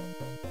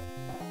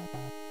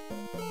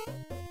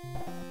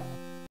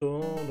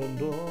 Dun, dun,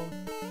 dun.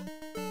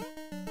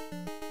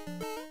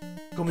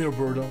 Come here,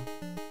 Birdo.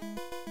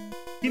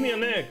 Give me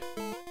an egg.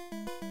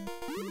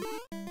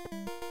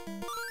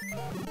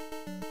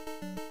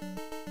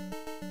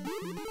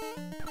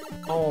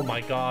 Oh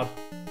my god.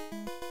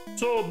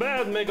 So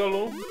bad,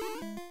 Megalo.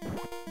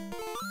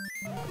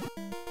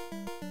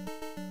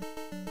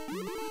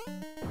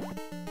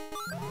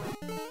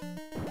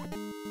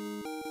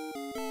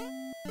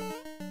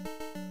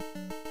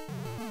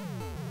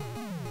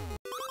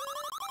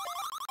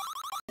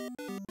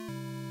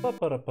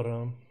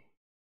 Ba-ba-da-ba-dum.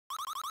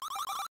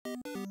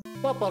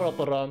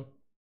 Ba-ba-da-ba-dum.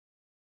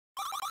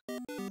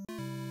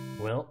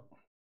 Well.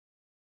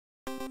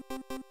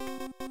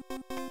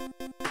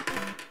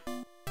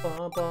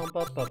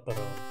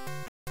 Ba-ba-ba-ba-ba-dum.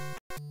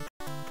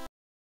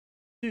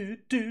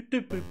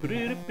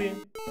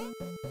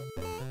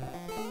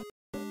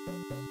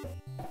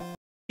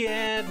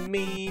 Get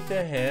me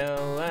the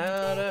hell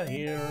out of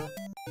here.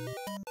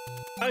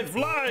 I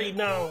fly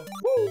now.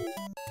 Woo!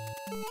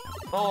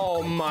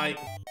 Oh my.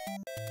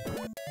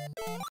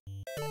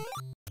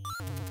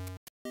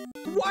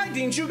 Why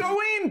didn't you go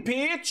in,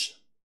 Peach?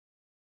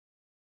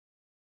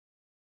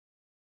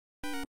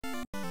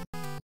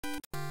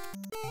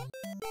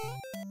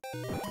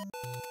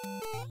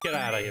 Get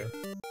out of here.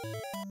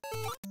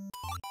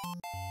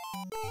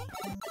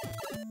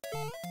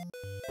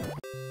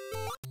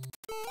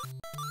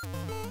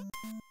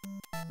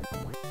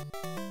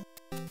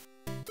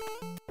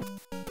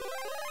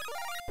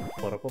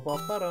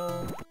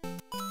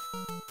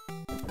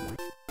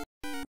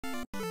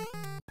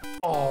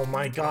 Oh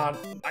my god,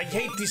 I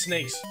hate these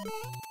snakes.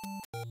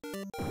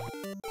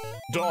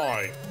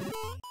 Die.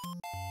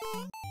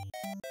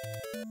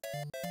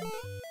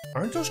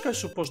 Aren't those guys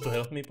supposed to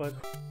help me, by the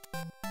way?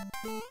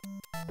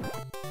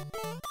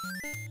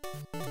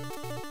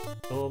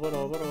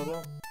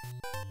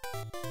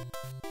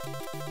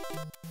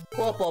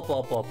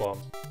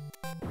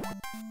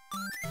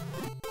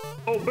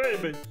 Oh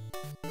baby.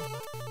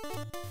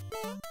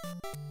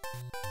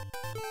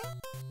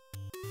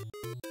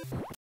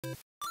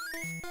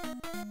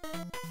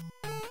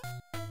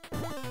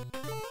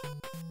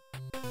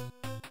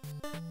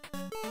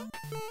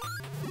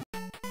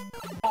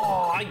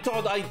 Oh, I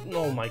thought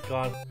oh my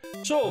god.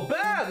 So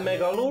bad,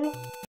 Megalul.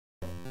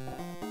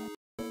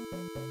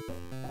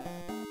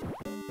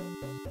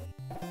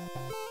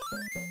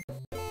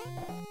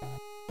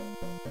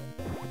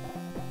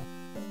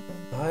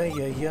 Ay,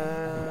 ay,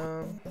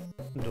 ay.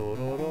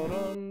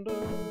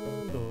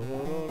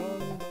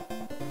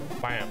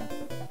 Bam.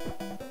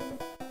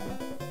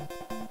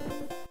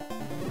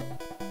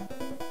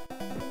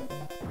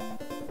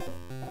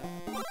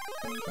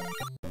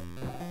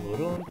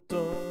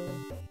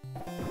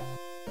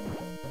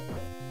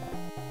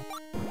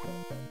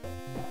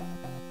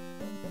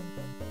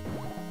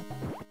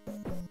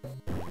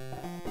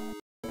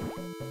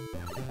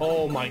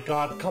 Oh my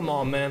god, come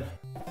on, man.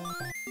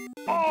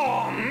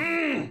 Oh,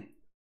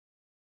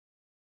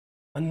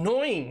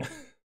 annoying.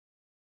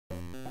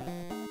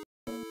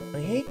 I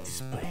hate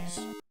this place.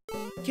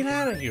 Get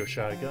out of here,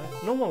 Shy Guy.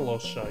 No one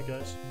loves Shy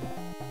Guys.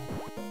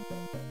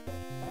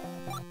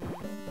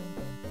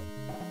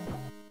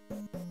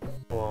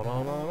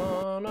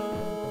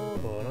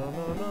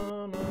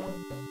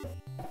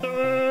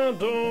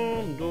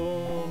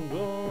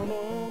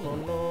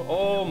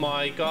 Oh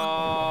my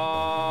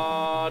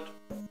god.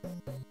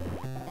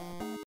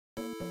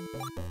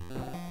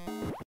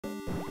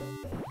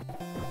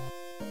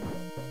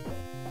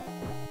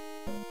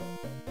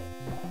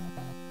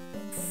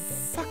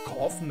 Fuck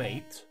off,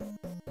 mate.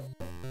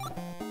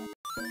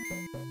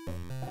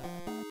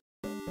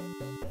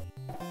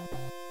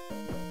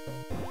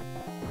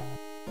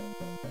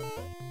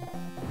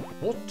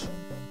 What?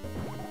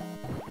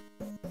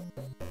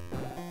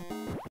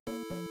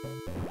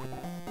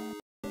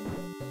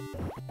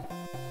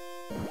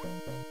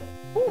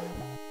 Whew.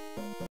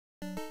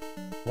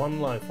 One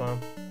life, huh?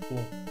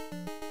 Cool.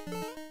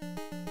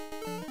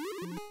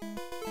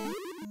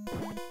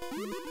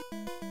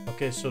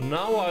 Okay, so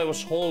now I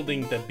was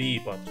holding the B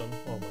button.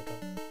 Oh my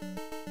god.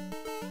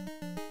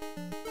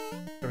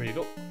 There you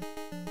go.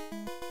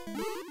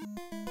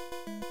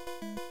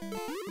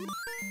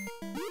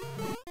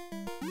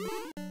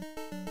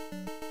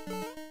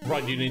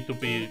 Right, you need to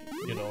be,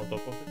 you know, on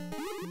top of it.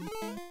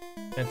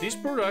 And this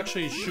bird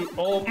actually shoot.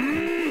 Oh,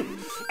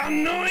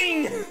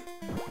 annoying!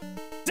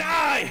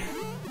 Die!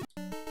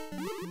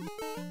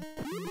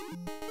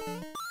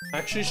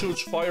 Actually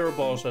shoots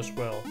fireballs as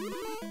well.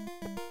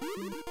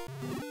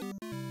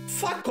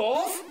 Fuck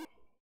off!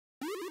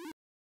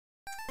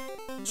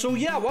 So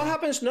yeah, what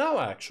happens now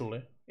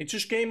actually? It's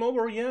just game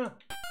over, yeah.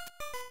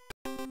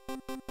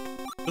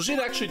 Does it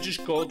actually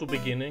just go to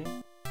beginning?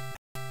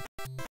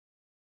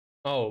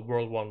 Oh,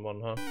 World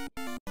 1-1, huh?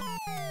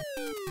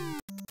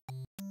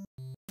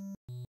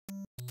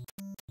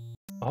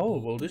 Oh,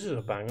 well this is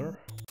a banger.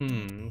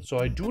 So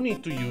I do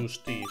need to use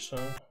these, huh?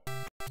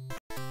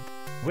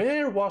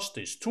 Where was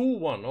this?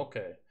 2-1,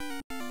 okay.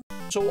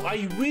 So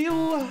I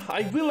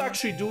will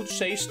actually do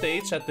save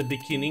states at the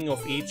beginning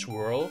of each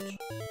world.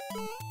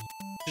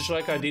 Just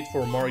like I did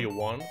for Mario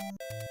 1.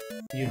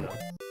 You know.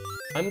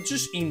 I'm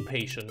just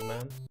impatient,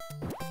 man.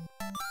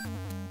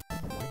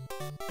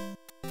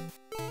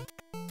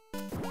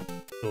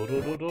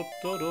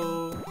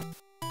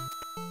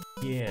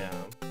 Yeah.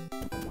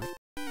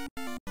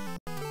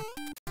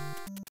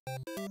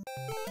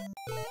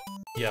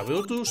 Yeah,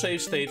 we'll do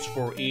save states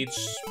for each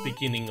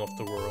beginning of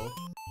the world.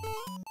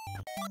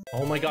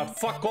 Oh my god,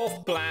 fuck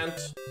off, plant!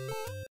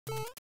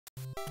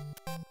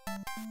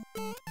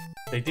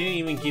 They didn't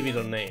even give it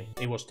a name.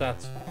 It was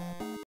that.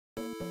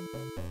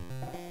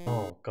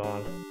 Oh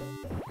god.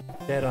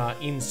 That are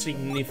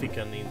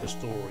insignificant in the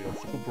story of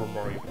Super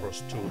Mario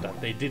Bros. 2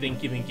 that they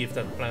didn't even give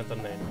that plant a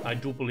name. I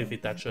do believe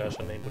it actually has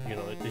a name, but you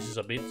know, this is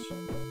a bit.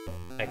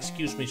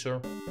 Excuse me,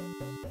 sir.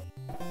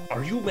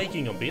 Are you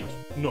making a bit?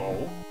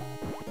 No.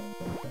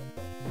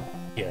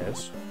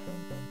 Yes.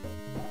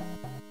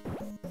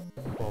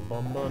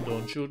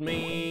 Don't shoot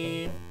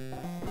me.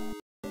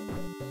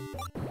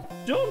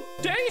 Don't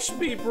taste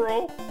me,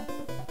 bro.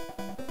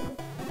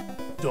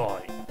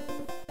 Die.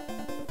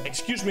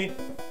 Excuse me.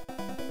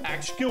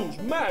 Excuse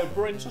me,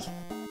 princess.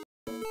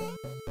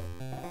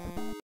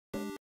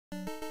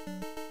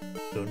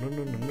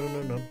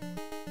 No.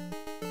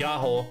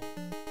 Yahoo.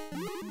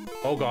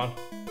 Oh god.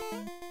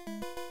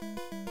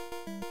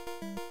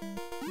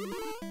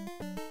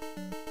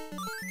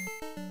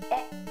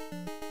 Oh.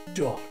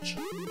 Dodge.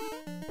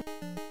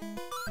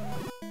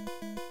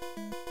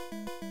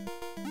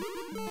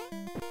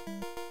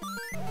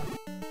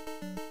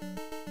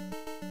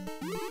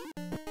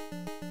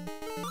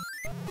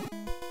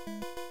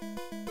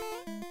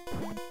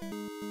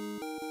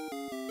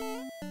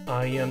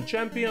 I am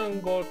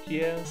champion god,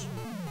 yes.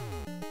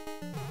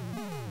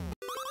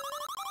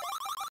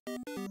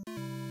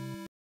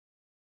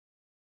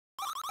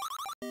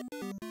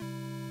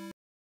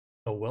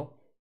 Oh well.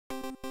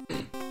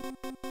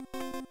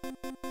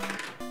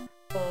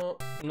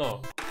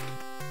 No.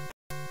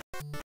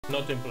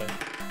 Not in play.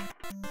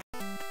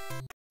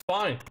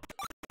 Fine.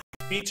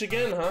 Peach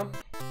again, huh?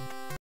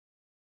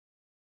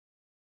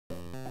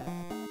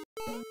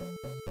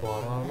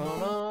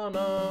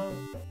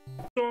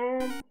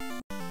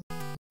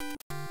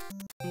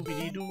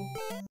 Doobity-doo,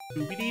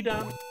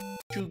 doobity-dum,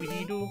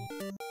 shoobity-doo,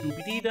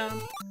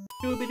 doobity-dum,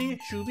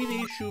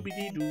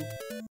 shoobity-shoobity-shoobity-doo,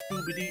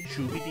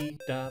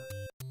 doobity-shoobity-da.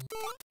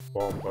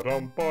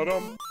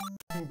 Bum-ba-dum-ba-dum,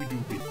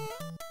 dooby-dooby.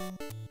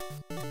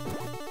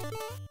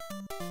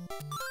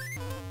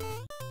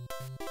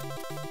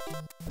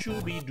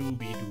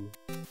 Shooby-dooby-doo.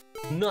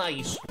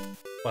 Nice!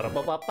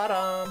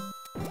 Ba-da-ba-ba-ba-dum.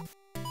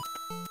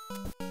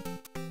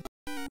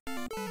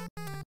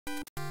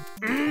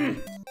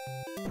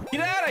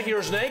 Get out of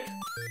here, Snake!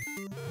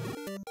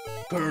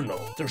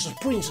 Colonel, there's a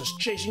princess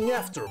chasing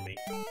after me.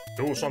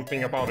 Do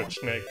something about it,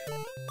 Snake.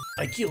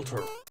 I killed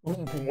her.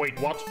 Wait,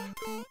 what?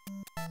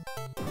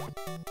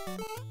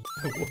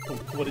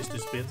 What is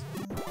this bit?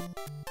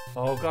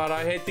 Oh god,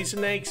 I hate these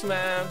snakes,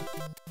 man.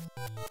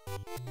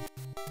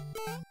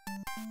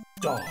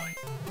 Die.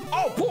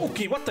 Oh,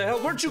 Pokey, what the hell?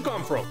 Where'd you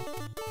come from?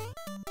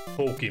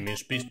 Pokey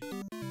means beast.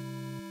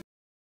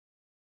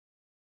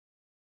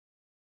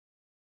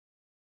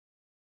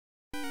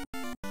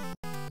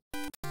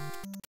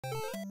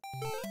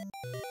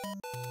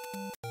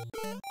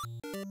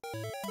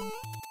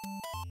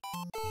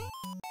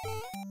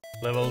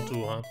 Level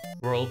 2, huh?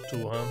 World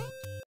 2, huh?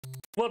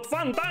 What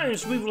fun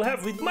times we will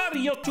have with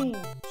Mario 2!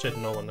 Said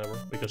no one ever,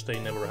 because they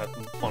never had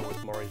fun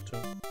with Mario 2.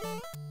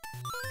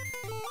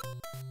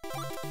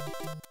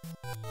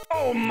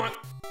 Oh my...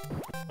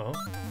 Oh?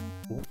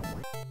 Ooh.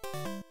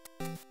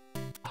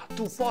 Ah,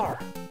 too far!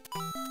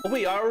 Oh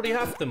wait, I already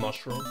have the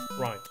mushroom.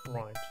 Right.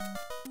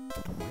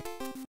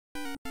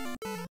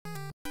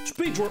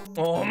 Speedrun!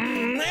 Oh,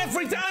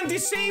 every time the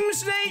same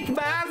snake,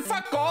 man!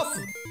 Fuck off!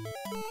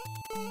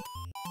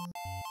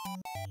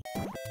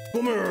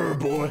 Come here,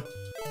 boy.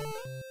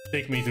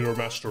 Take me to your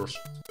masters,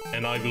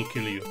 and I will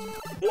kill you.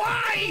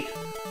 Why?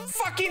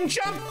 Fucking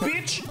jump,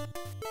 bitch!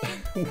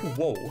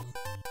 Whoa.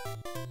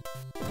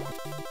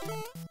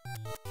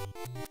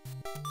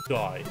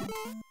 Die.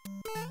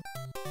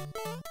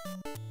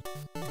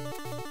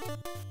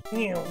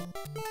 Meow.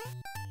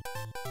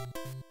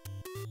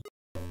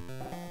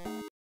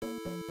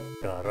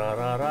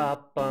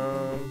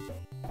 Da-ra-ra-ra-pam.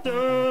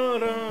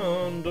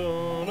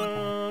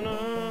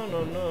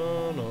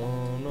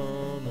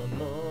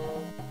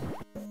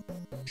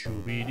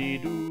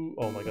 Shooby-dee-doo.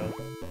 Oh my god.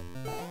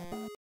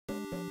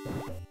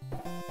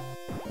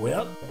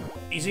 Well,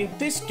 isn't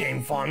this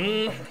game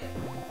fun?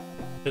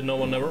 Did no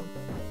one ever?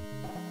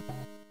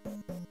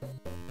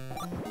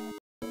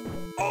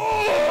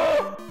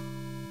 Oh!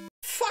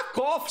 Fuck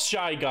off,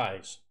 Shy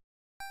Guys!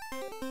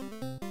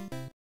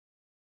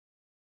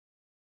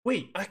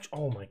 Wait,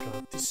 oh my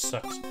god, this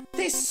sucks.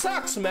 This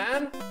sucks,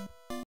 man!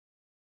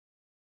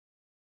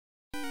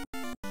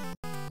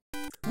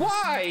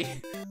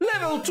 Why?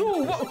 Level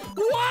 2,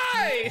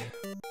 why?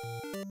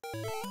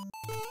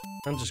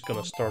 I'm just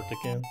gonna start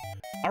again.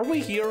 Are we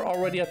here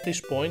already at this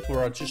point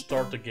where I just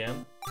start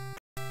again?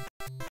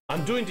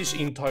 I'm doing this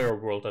entire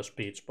world as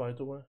Peach, by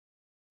the way.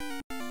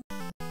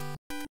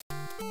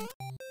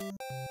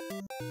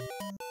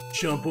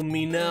 Jump on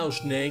me now,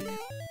 Snake.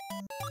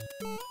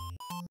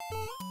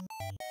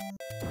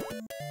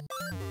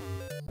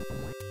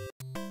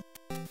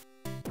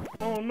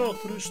 Oh no,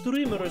 through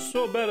streamer is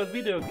so bad at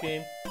video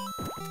game.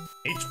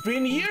 It's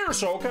been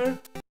years, okay?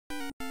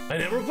 I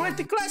never played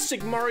the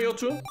classic Mario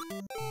 2.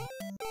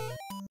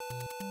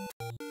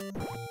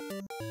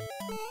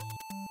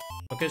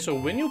 Okay, so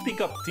when you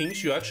pick up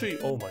things, you actually...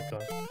 Oh my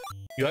god.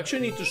 You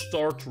actually need to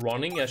start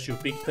running as you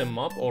pick them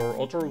up, or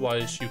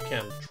otherwise you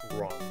can't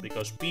run,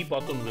 because B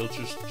button will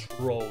just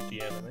throw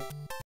the enemy.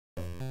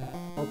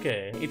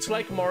 Okay, it's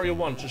like Mario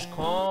 1, just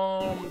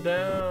calm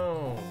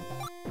down.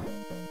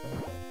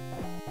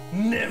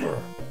 Never!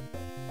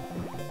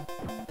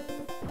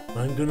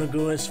 I'm gonna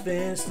go as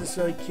fast as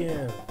I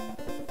can.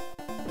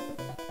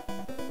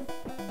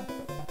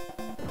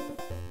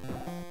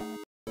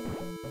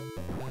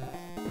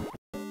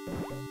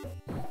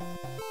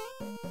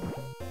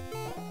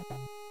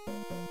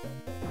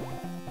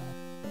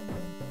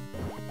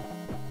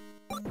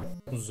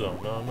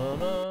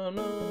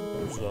 Za-na-na-na-na,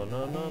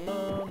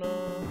 za-na-na-na-na.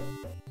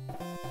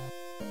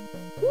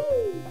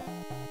 Woo!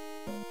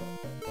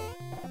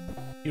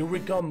 Here we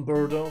come,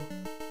 Birdo.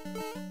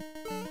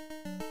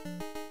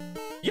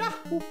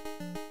 Yahoo!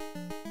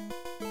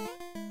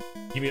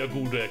 Give me a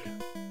good egg.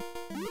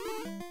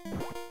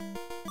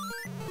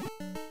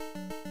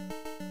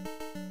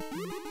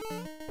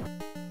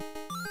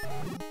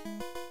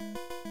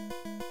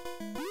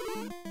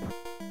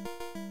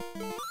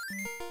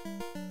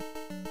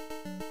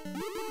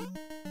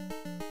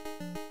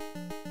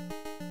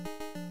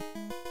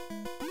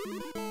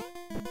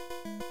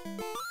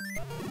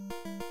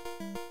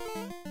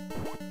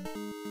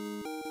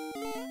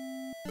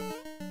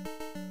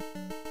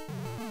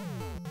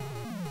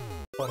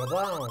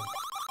 Ba-da-bam.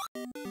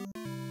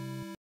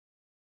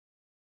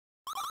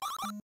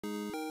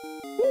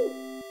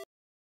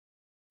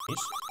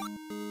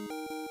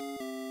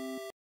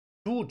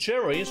 Two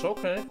cherries,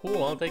 okay,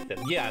 cool, I'll take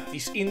them. Yeah,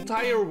 this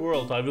entire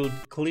world I will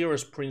clear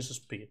as Princess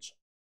Peach.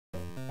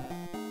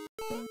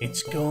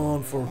 It's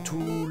gone for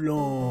too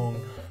long.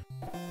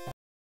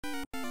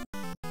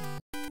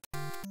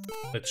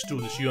 Let's do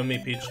this, you and me,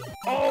 Peach.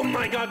 Oh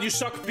my god, you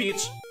suck,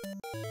 Peach!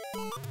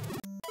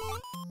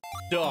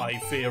 Die,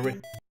 fairy.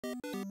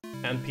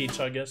 And Peach,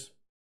 I guess.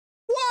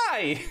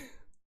 Why?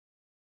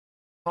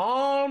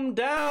 Calm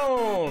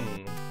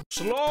down.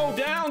 Slow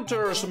down,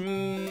 Ters.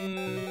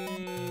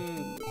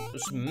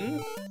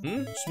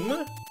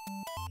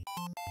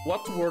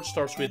 What word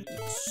starts with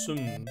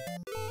sm?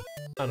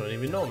 I don't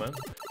even know, man.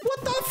 What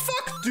the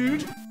fuck,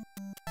 dude?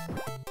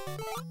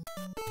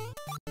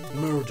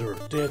 Murder,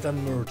 death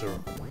and murder.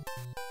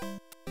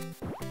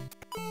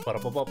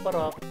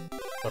 Para-pa-pa-para.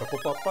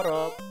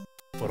 Para-pa-pa-para.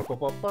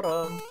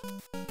 Para-pa-pa-para.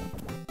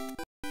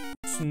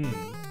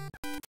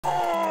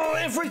 Oh,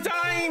 every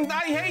time!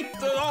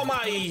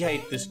 I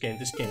hate this game.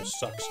 This game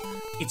sucks.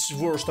 It's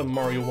worse than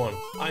Mario 1.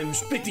 I'm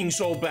spitting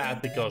so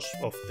bad because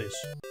of this.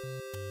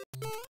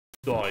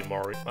 Die,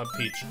 Mario.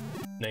 Peach.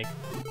 Snake.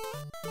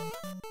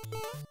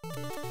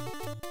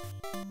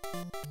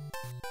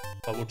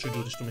 Why would you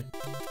do this to me?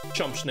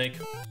 Jump, Snake.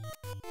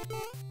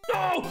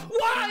 No!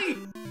 Why?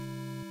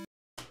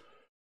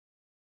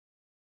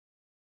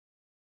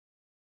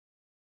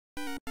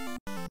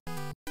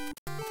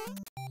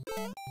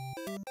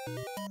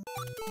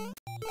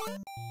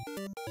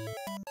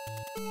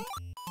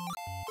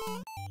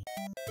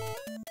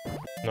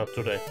 Not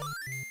today.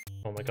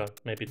 Oh my god,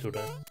 maybe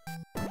today.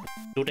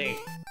 Today!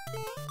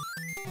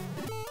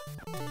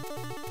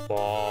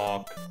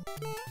 Fuck.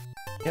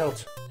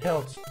 Health,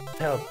 health,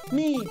 health.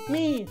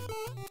 Me!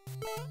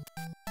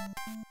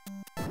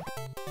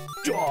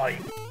 Die!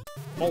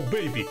 Oh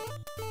baby!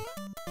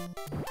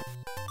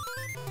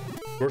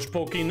 Where's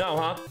Pokey now,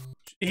 huh?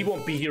 He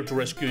won't be here to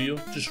rescue you.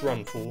 Just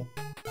run, fool.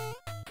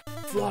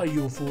 Fly,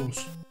 you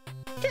fools.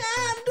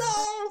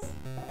 Gandalf!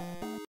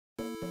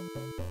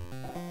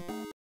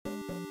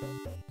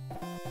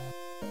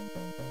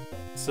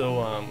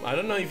 So, I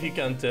don't know if you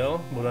can tell,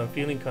 but I'm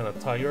feeling kind of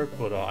tired,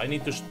 but I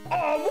need to...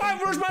 Oh, why?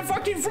 Where's my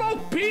fucking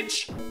float,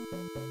 bitch?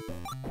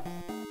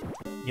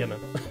 Yeah, man.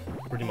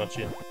 Pretty much,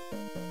 yeah.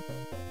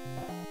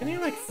 Can you,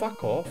 like,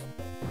 fuck off?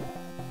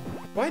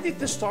 Why did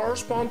the star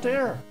spawn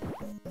there?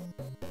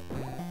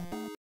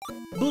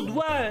 But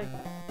why?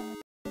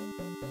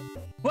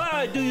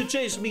 Why do you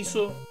chase me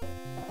so?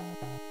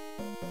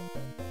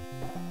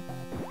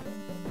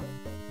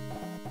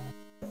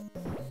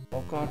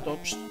 Oh god,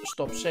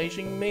 stop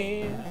chasing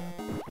me.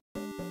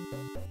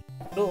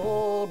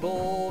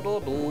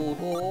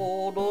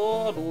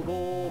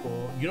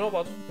 You know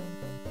what?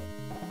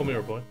 Come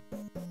here, boy.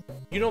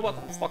 You know what?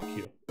 Fuck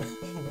you.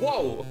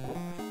 Whoa!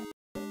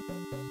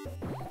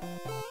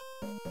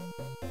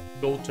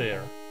 Go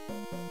there.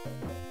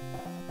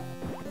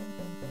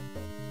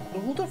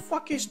 Who the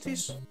fuck is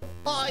this?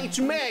 Ah, it's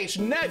me, it's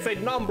Knife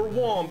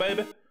 #1,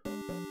 baby.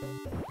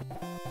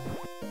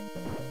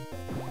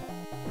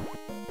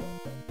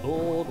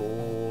 Do,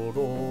 do,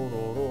 do,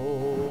 do,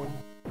 do.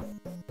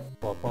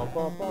 Ba, ba,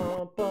 ba,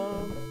 ba, ba.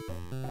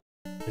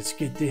 Let's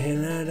get the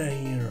hell out of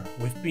here.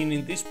 We've been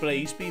in this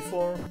place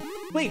before.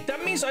 Wait,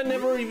 that means I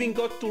never even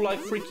got to like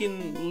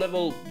freaking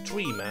level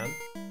 3, man.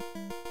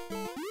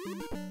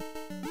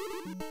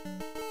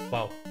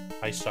 Wow,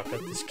 I suck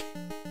at this game.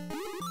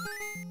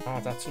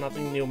 Ah, that's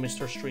nothing new,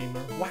 Mr.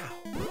 Streamer. Wow.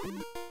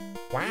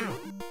 Wow.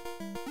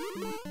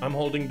 I'm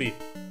holding B.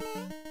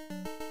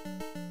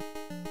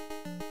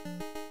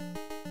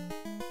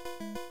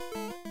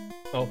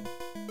 Oh.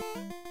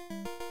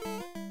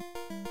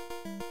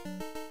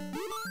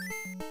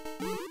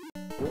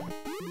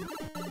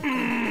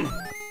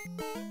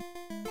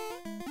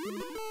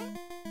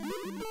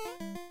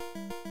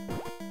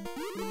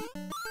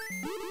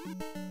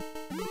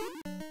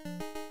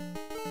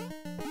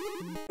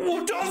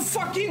 Oh, don't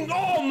fucking...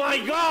 Oh my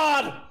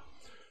god!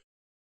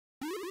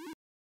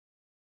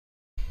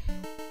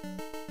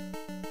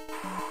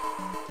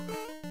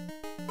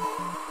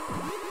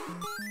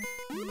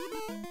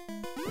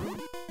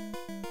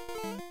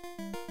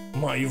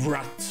 My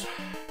rat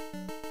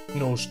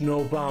knows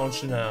no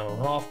bounds now.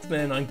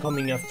 Halfman, I'm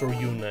coming after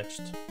you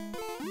next.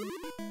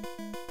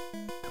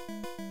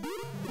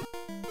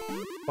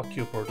 Fuck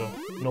you, Porto.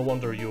 No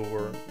wonder you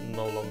were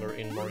no longer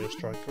in Mario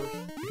Strikers.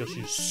 Because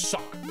you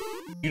suck.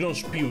 You don't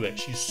spew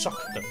X, you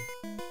suck them.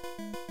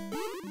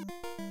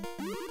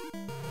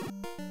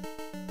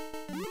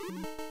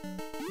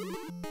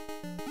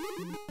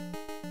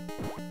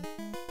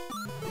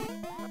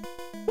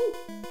 Woo.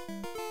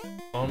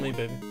 On me,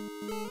 baby.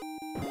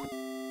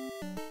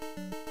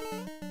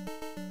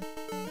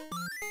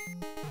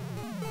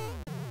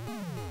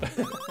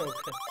 Okay.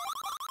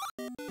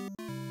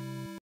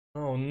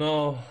 Oh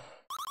no.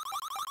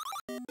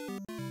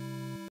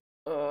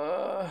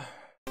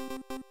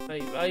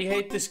 I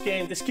hate this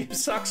game. This game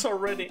sucks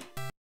already.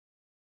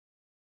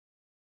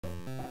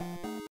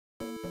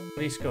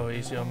 Please go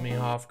easy on me,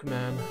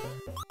 Half-man.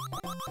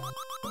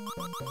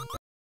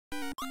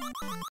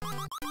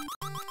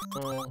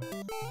 Oh.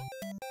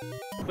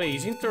 Wait,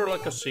 isn't there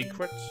like a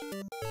secret?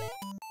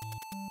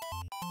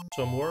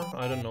 Somewhere?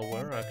 I don't know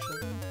where,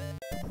 actually.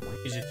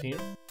 Is it here?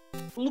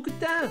 Look at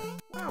that!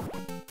 Wow!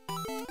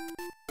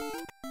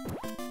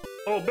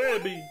 Oh,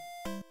 baby!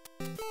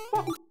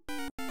 Oh.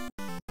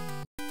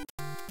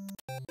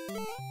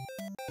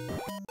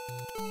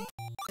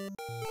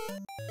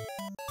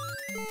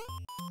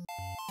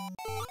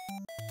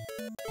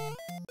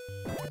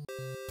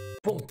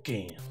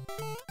 Pumpkin!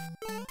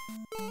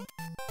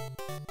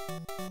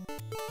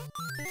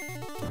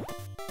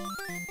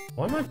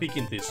 Why am I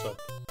picking this up?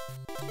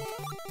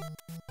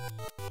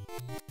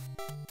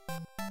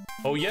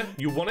 Oh yeah?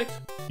 You want it?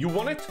 You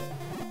want it?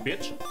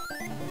 Bitch?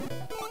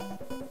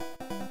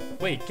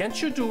 Wait, can't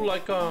you do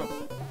like a...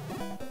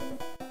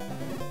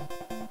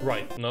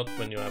 Right, not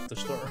when you have the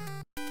star.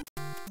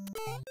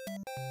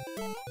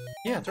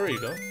 Yeah, there you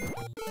go.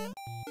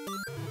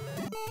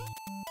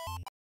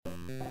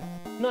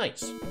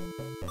 Nice.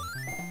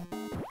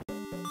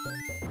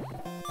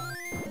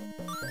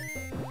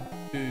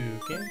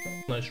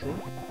 Okay, nice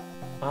room.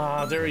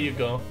 Ah, there you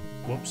go.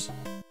 Whoops.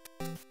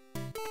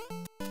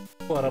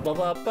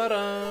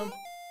 Ba-da-ba-ba-ba-da.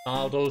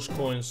 All those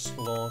coins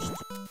lost.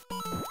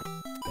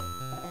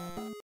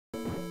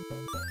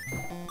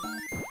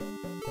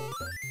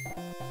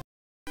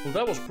 Well,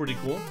 that was pretty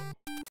cool.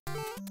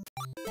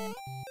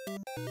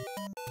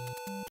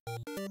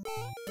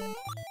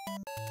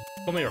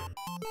 Come here.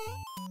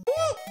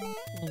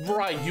 Woo!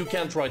 Right, you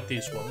can't write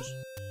these ones.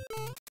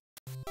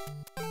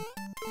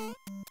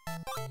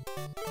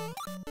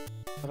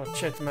 Oh,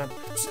 shit, man.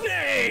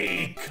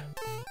 Snake!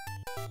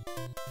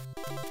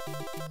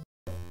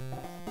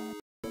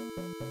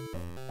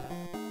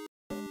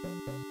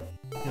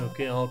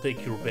 Okay, I'll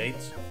take your bait.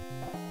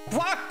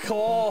 Fuck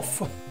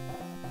off!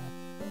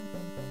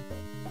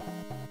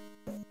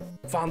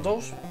 Found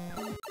those?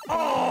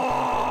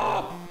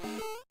 Oh!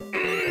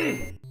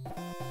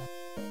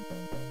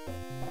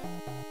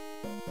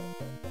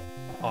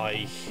 I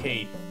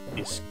hate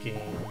this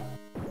game.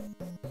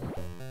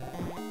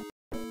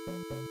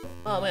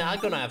 Oh man, I'm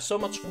gonna have so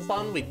much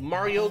fun with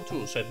Mario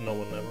 2, said no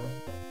one ever.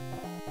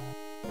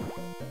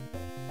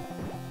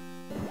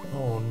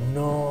 Oh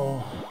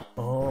no.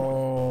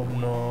 Oh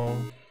no.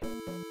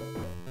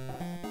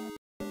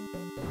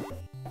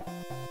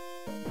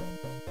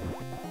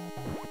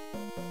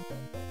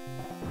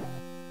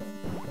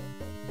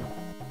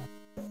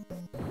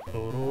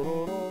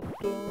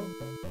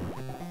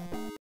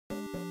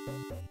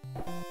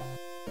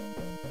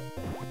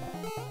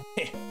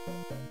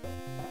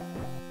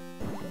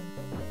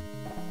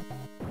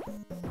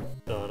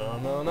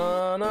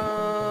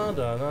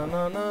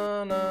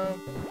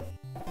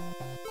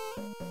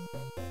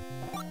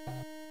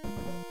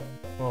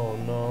 Oh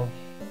no.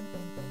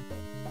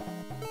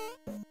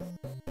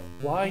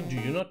 Why do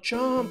you not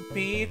jump,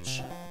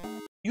 bitch?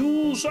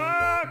 You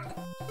suck!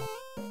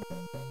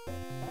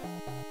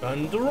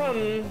 And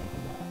run!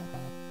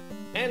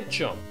 And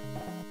jump.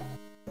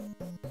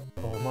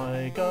 Oh my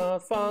my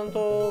god,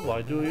 Phantom,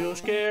 why do you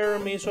scare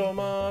me so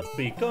much?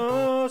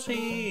 Because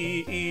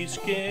he is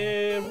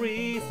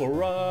scary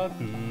for a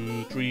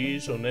good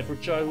reason. Every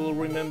child will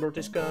remember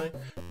this guy.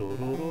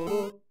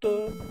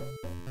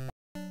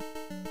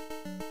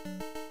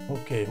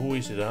 Okay, who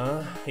is it,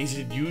 huh? Is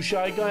it you,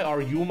 Shy Guy?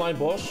 Are you my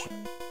boss?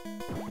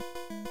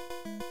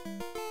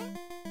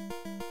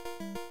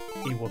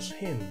 It was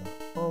him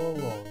all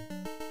along.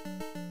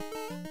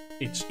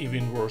 It's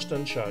even worse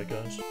than Shy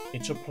Guys.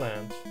 It's a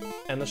plant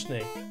and a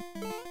snake.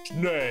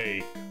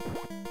 Snake!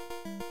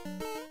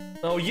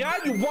 Oh yeah,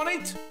 you want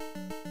it?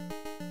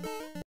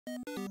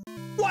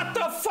 What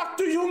the fuck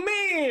do you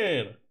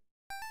mean?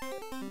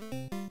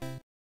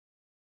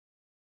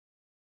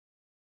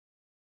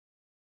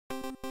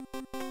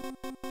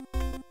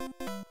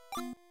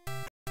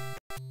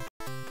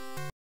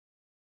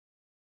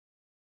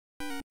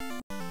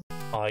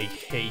 I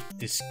hate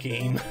this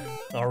game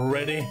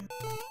already.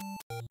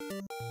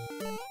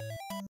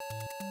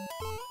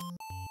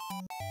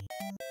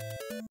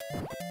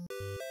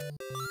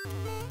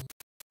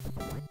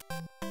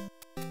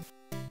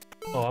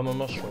 Oh, I'm a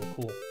mushroom,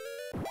 cool.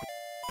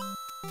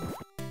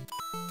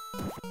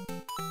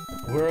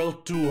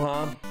 World 2,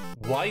 huh?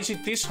 Why is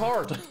it this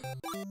hard?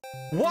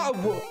 What?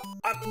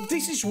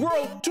 This is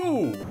World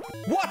 2!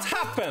 What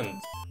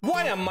happened?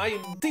 Why am I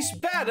this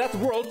bad at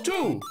World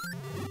 2?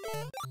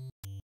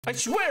 I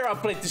swear I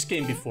played this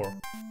game before.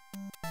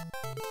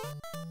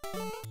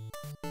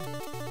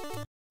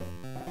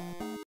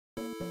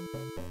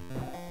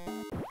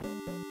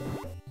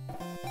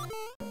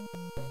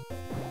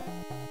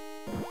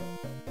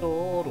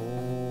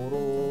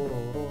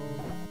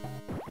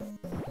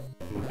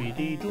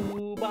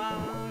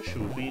 Shoo-be-dee-doo-ba,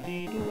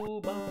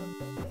 shoo-be-dee-doo-ba.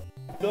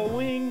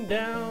 Going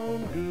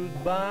down,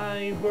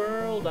 goodbye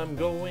world, I'm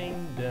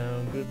going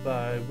down,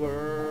 goodbye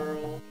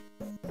world.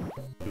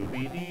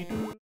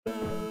 Shoo-be-dee-doo-da,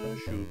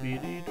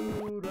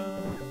 shoo-be-dee-doo-da.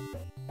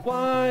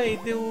 Why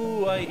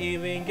do I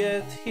even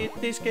get hit?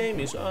 This game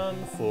is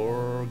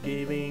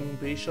unforgiving,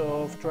 piece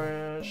of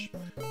trash.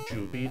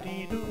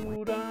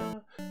 Shoo-be-dee-doo-da.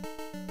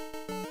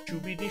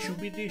 Shoo-be-dee,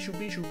 shoo-be-dee,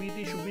 shoo-be,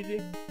 shoo-be-dee,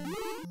 shoo-be-dee.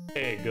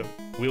 Egg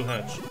will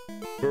hatch.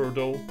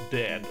 Birdo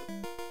dead.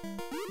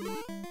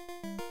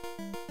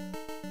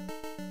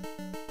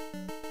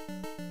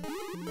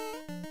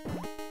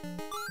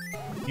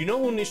 You know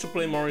who needs to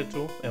play Mario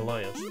 2?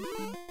 Elias.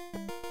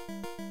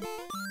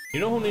 You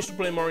know who needs to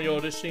play Mario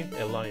Odyssey?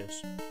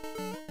 Elias.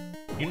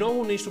 You know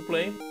who needs to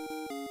play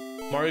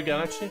Mario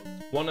Galaxy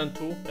 1 and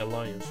 2?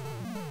 Elias.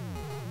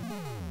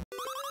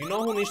 You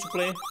know who needs to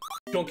play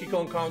Donkey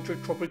Kong Country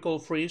Tropical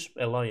Freeze?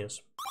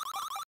 Elias.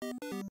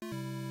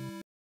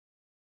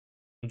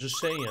 I'm just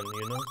saying,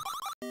 you know.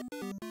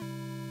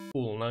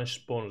 Cool, nice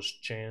bonus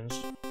chance.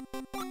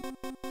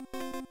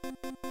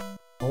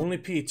 Only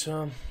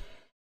pizza.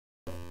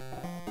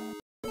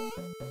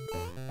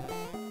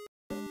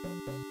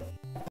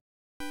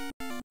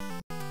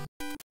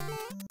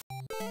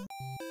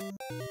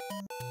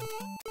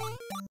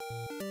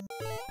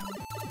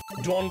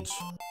 Don't.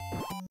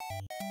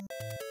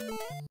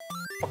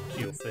 Fuck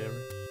you,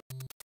 fairy.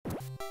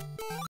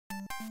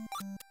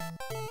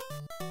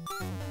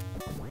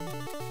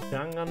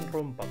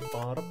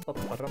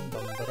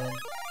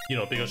 You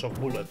know, because of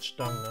bullets.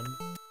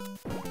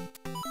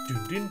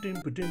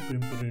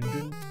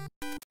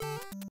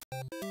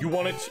 You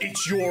want it?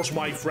 It's yours,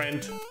 my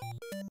friend.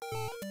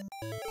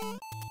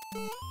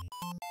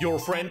 Your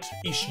friend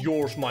is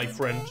yours, my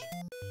friend.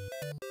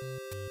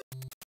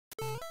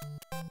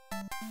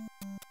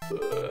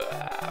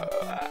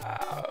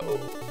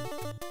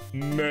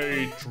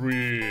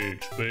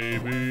 Matrix,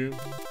 baby.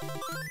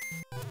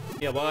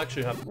 Yeah, well, I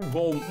actually have to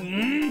go.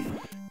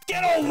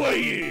 Get over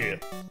here!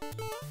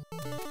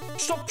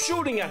 Stop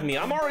shooting at me,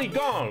 I'm already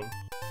gone!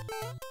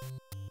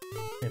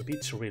 Man,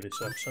 pizza really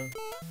sucks, huh?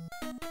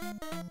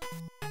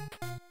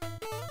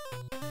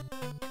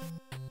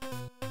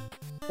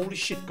 Holy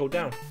shit, go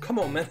down. Come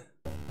on, man.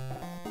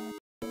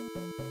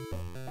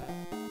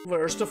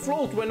 Where's the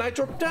float when I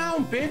drop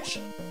down, bitch?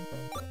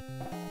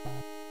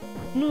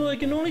 No, I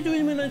can only do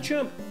it when I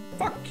jump.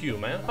 Fuck you,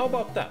 man. How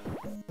about that?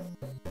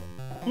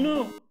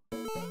 No.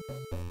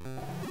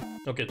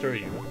 Okay, there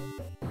you go.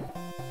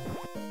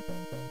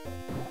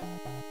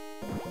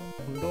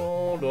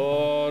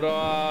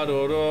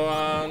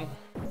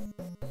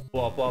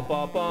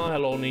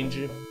 Hello,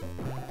 Ninja.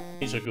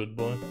 He's a good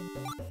boy.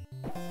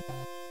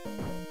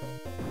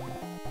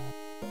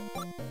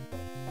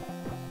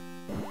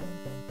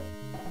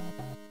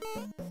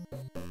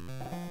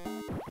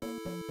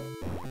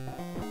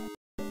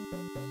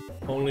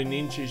 Only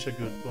Ninja is a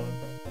good boy.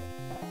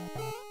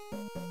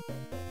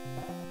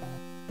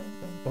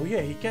 Oh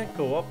yeah, he can't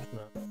go up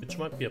now, which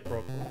might be a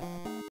problem.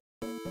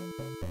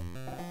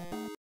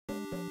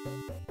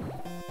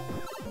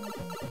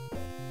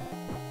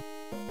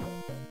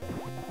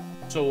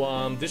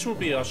 So, this will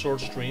be a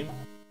short stream.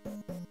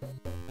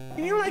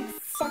 Can you, like,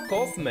 fuck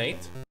off,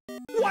 mate?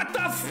 What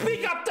the f-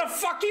 Pick up the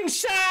fucking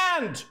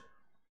sand!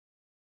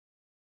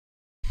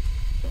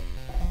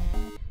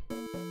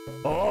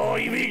 Oh,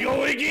 here we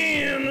go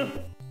again!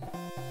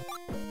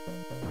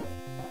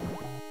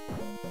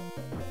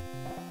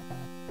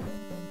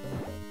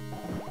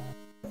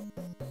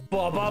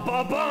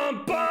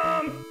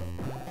 Bob-omb.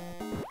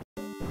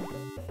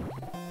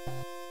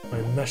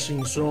 I'm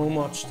mashing so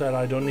much that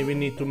I don't even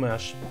need to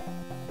mash.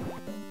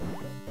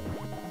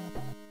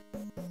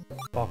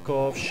 Fuck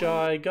off,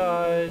 shy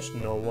guys.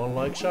 No one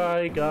likes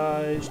shy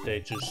guys.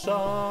 They just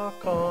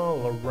suck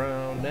all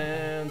around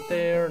and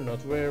they're not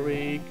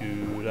very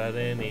good at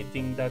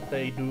anything that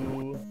they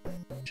do.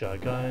 Shy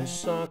guys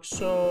suck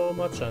so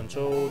much and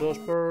so does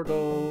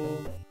Birdo.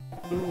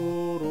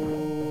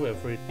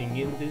 Everything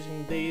in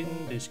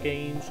this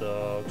game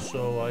sucks,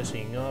 so I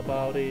sing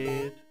about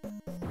it.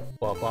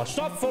 Papa,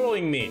 stop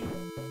following me!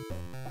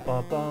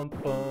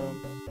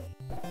 Ba-bum-bum.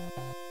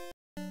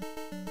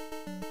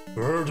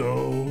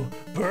 Birdo!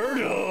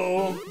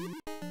 Birdo!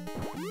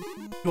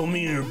 Come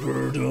here,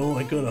 Birdo.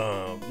 I got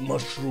a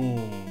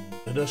mushroom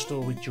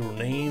pedestal with your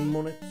name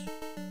on it.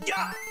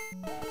 Yeah!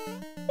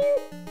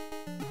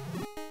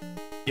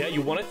 Yeah,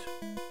 you want it?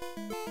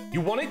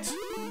 You want it?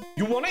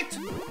 You want it?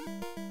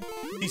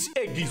 This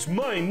egg is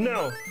mine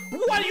now.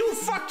 What are you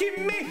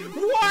fucking me?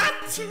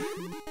 What?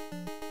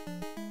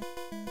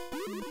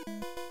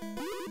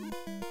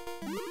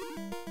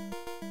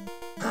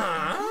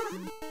 Huh?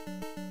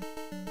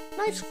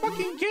 Nice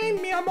fucking game,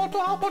 Miyamoto.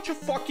 How about you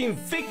fucking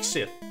fix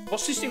it?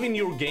 Was this even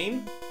your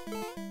game?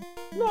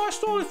 No, I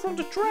stole it from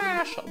the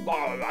trash.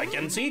 Well, I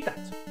can see that.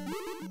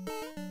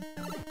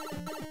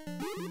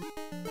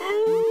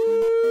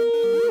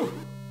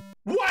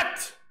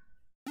 What?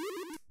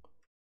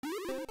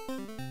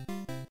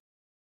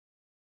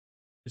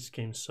 This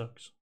game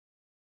sucks.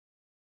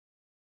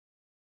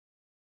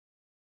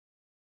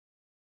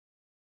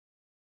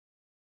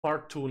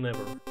 Part 2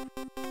 never.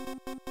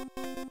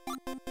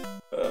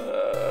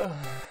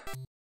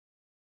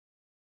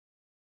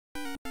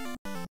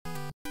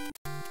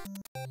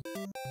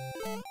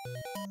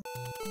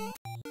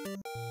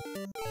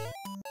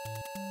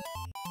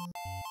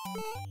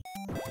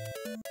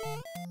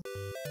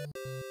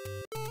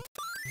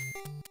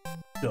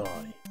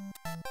 Die.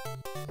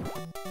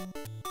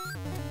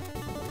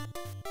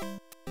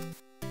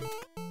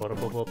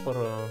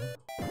 Para.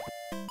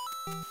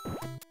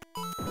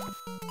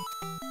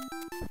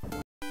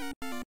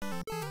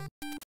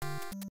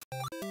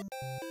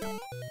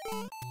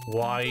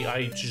 Why?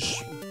 I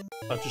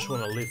just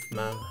wanna live,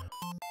 man.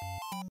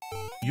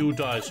 You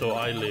die, so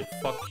I live.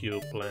 Fuck you,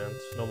 plant.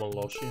 No one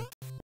loves you.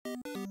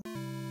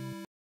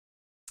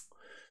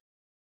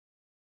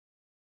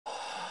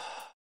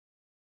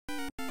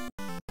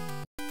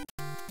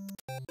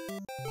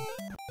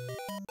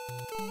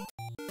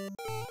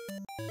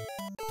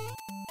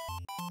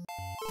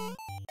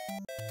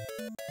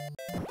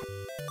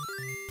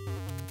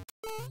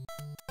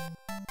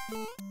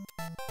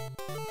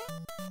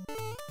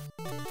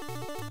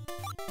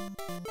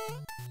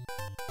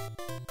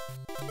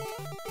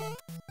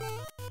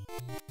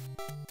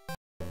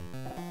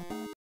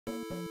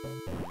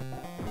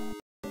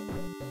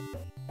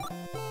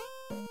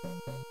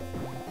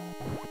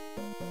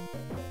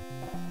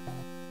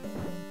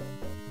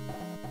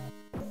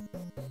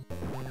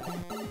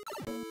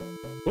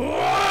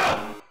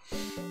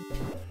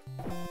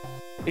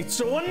 It's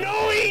so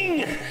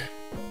annoying!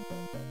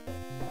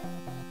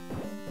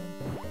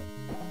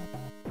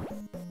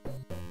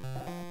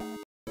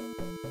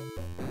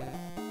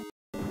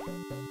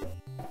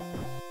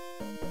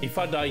 If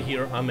I die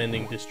here, I'm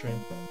ending this stream.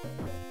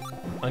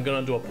 I'm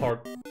gonna do a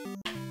part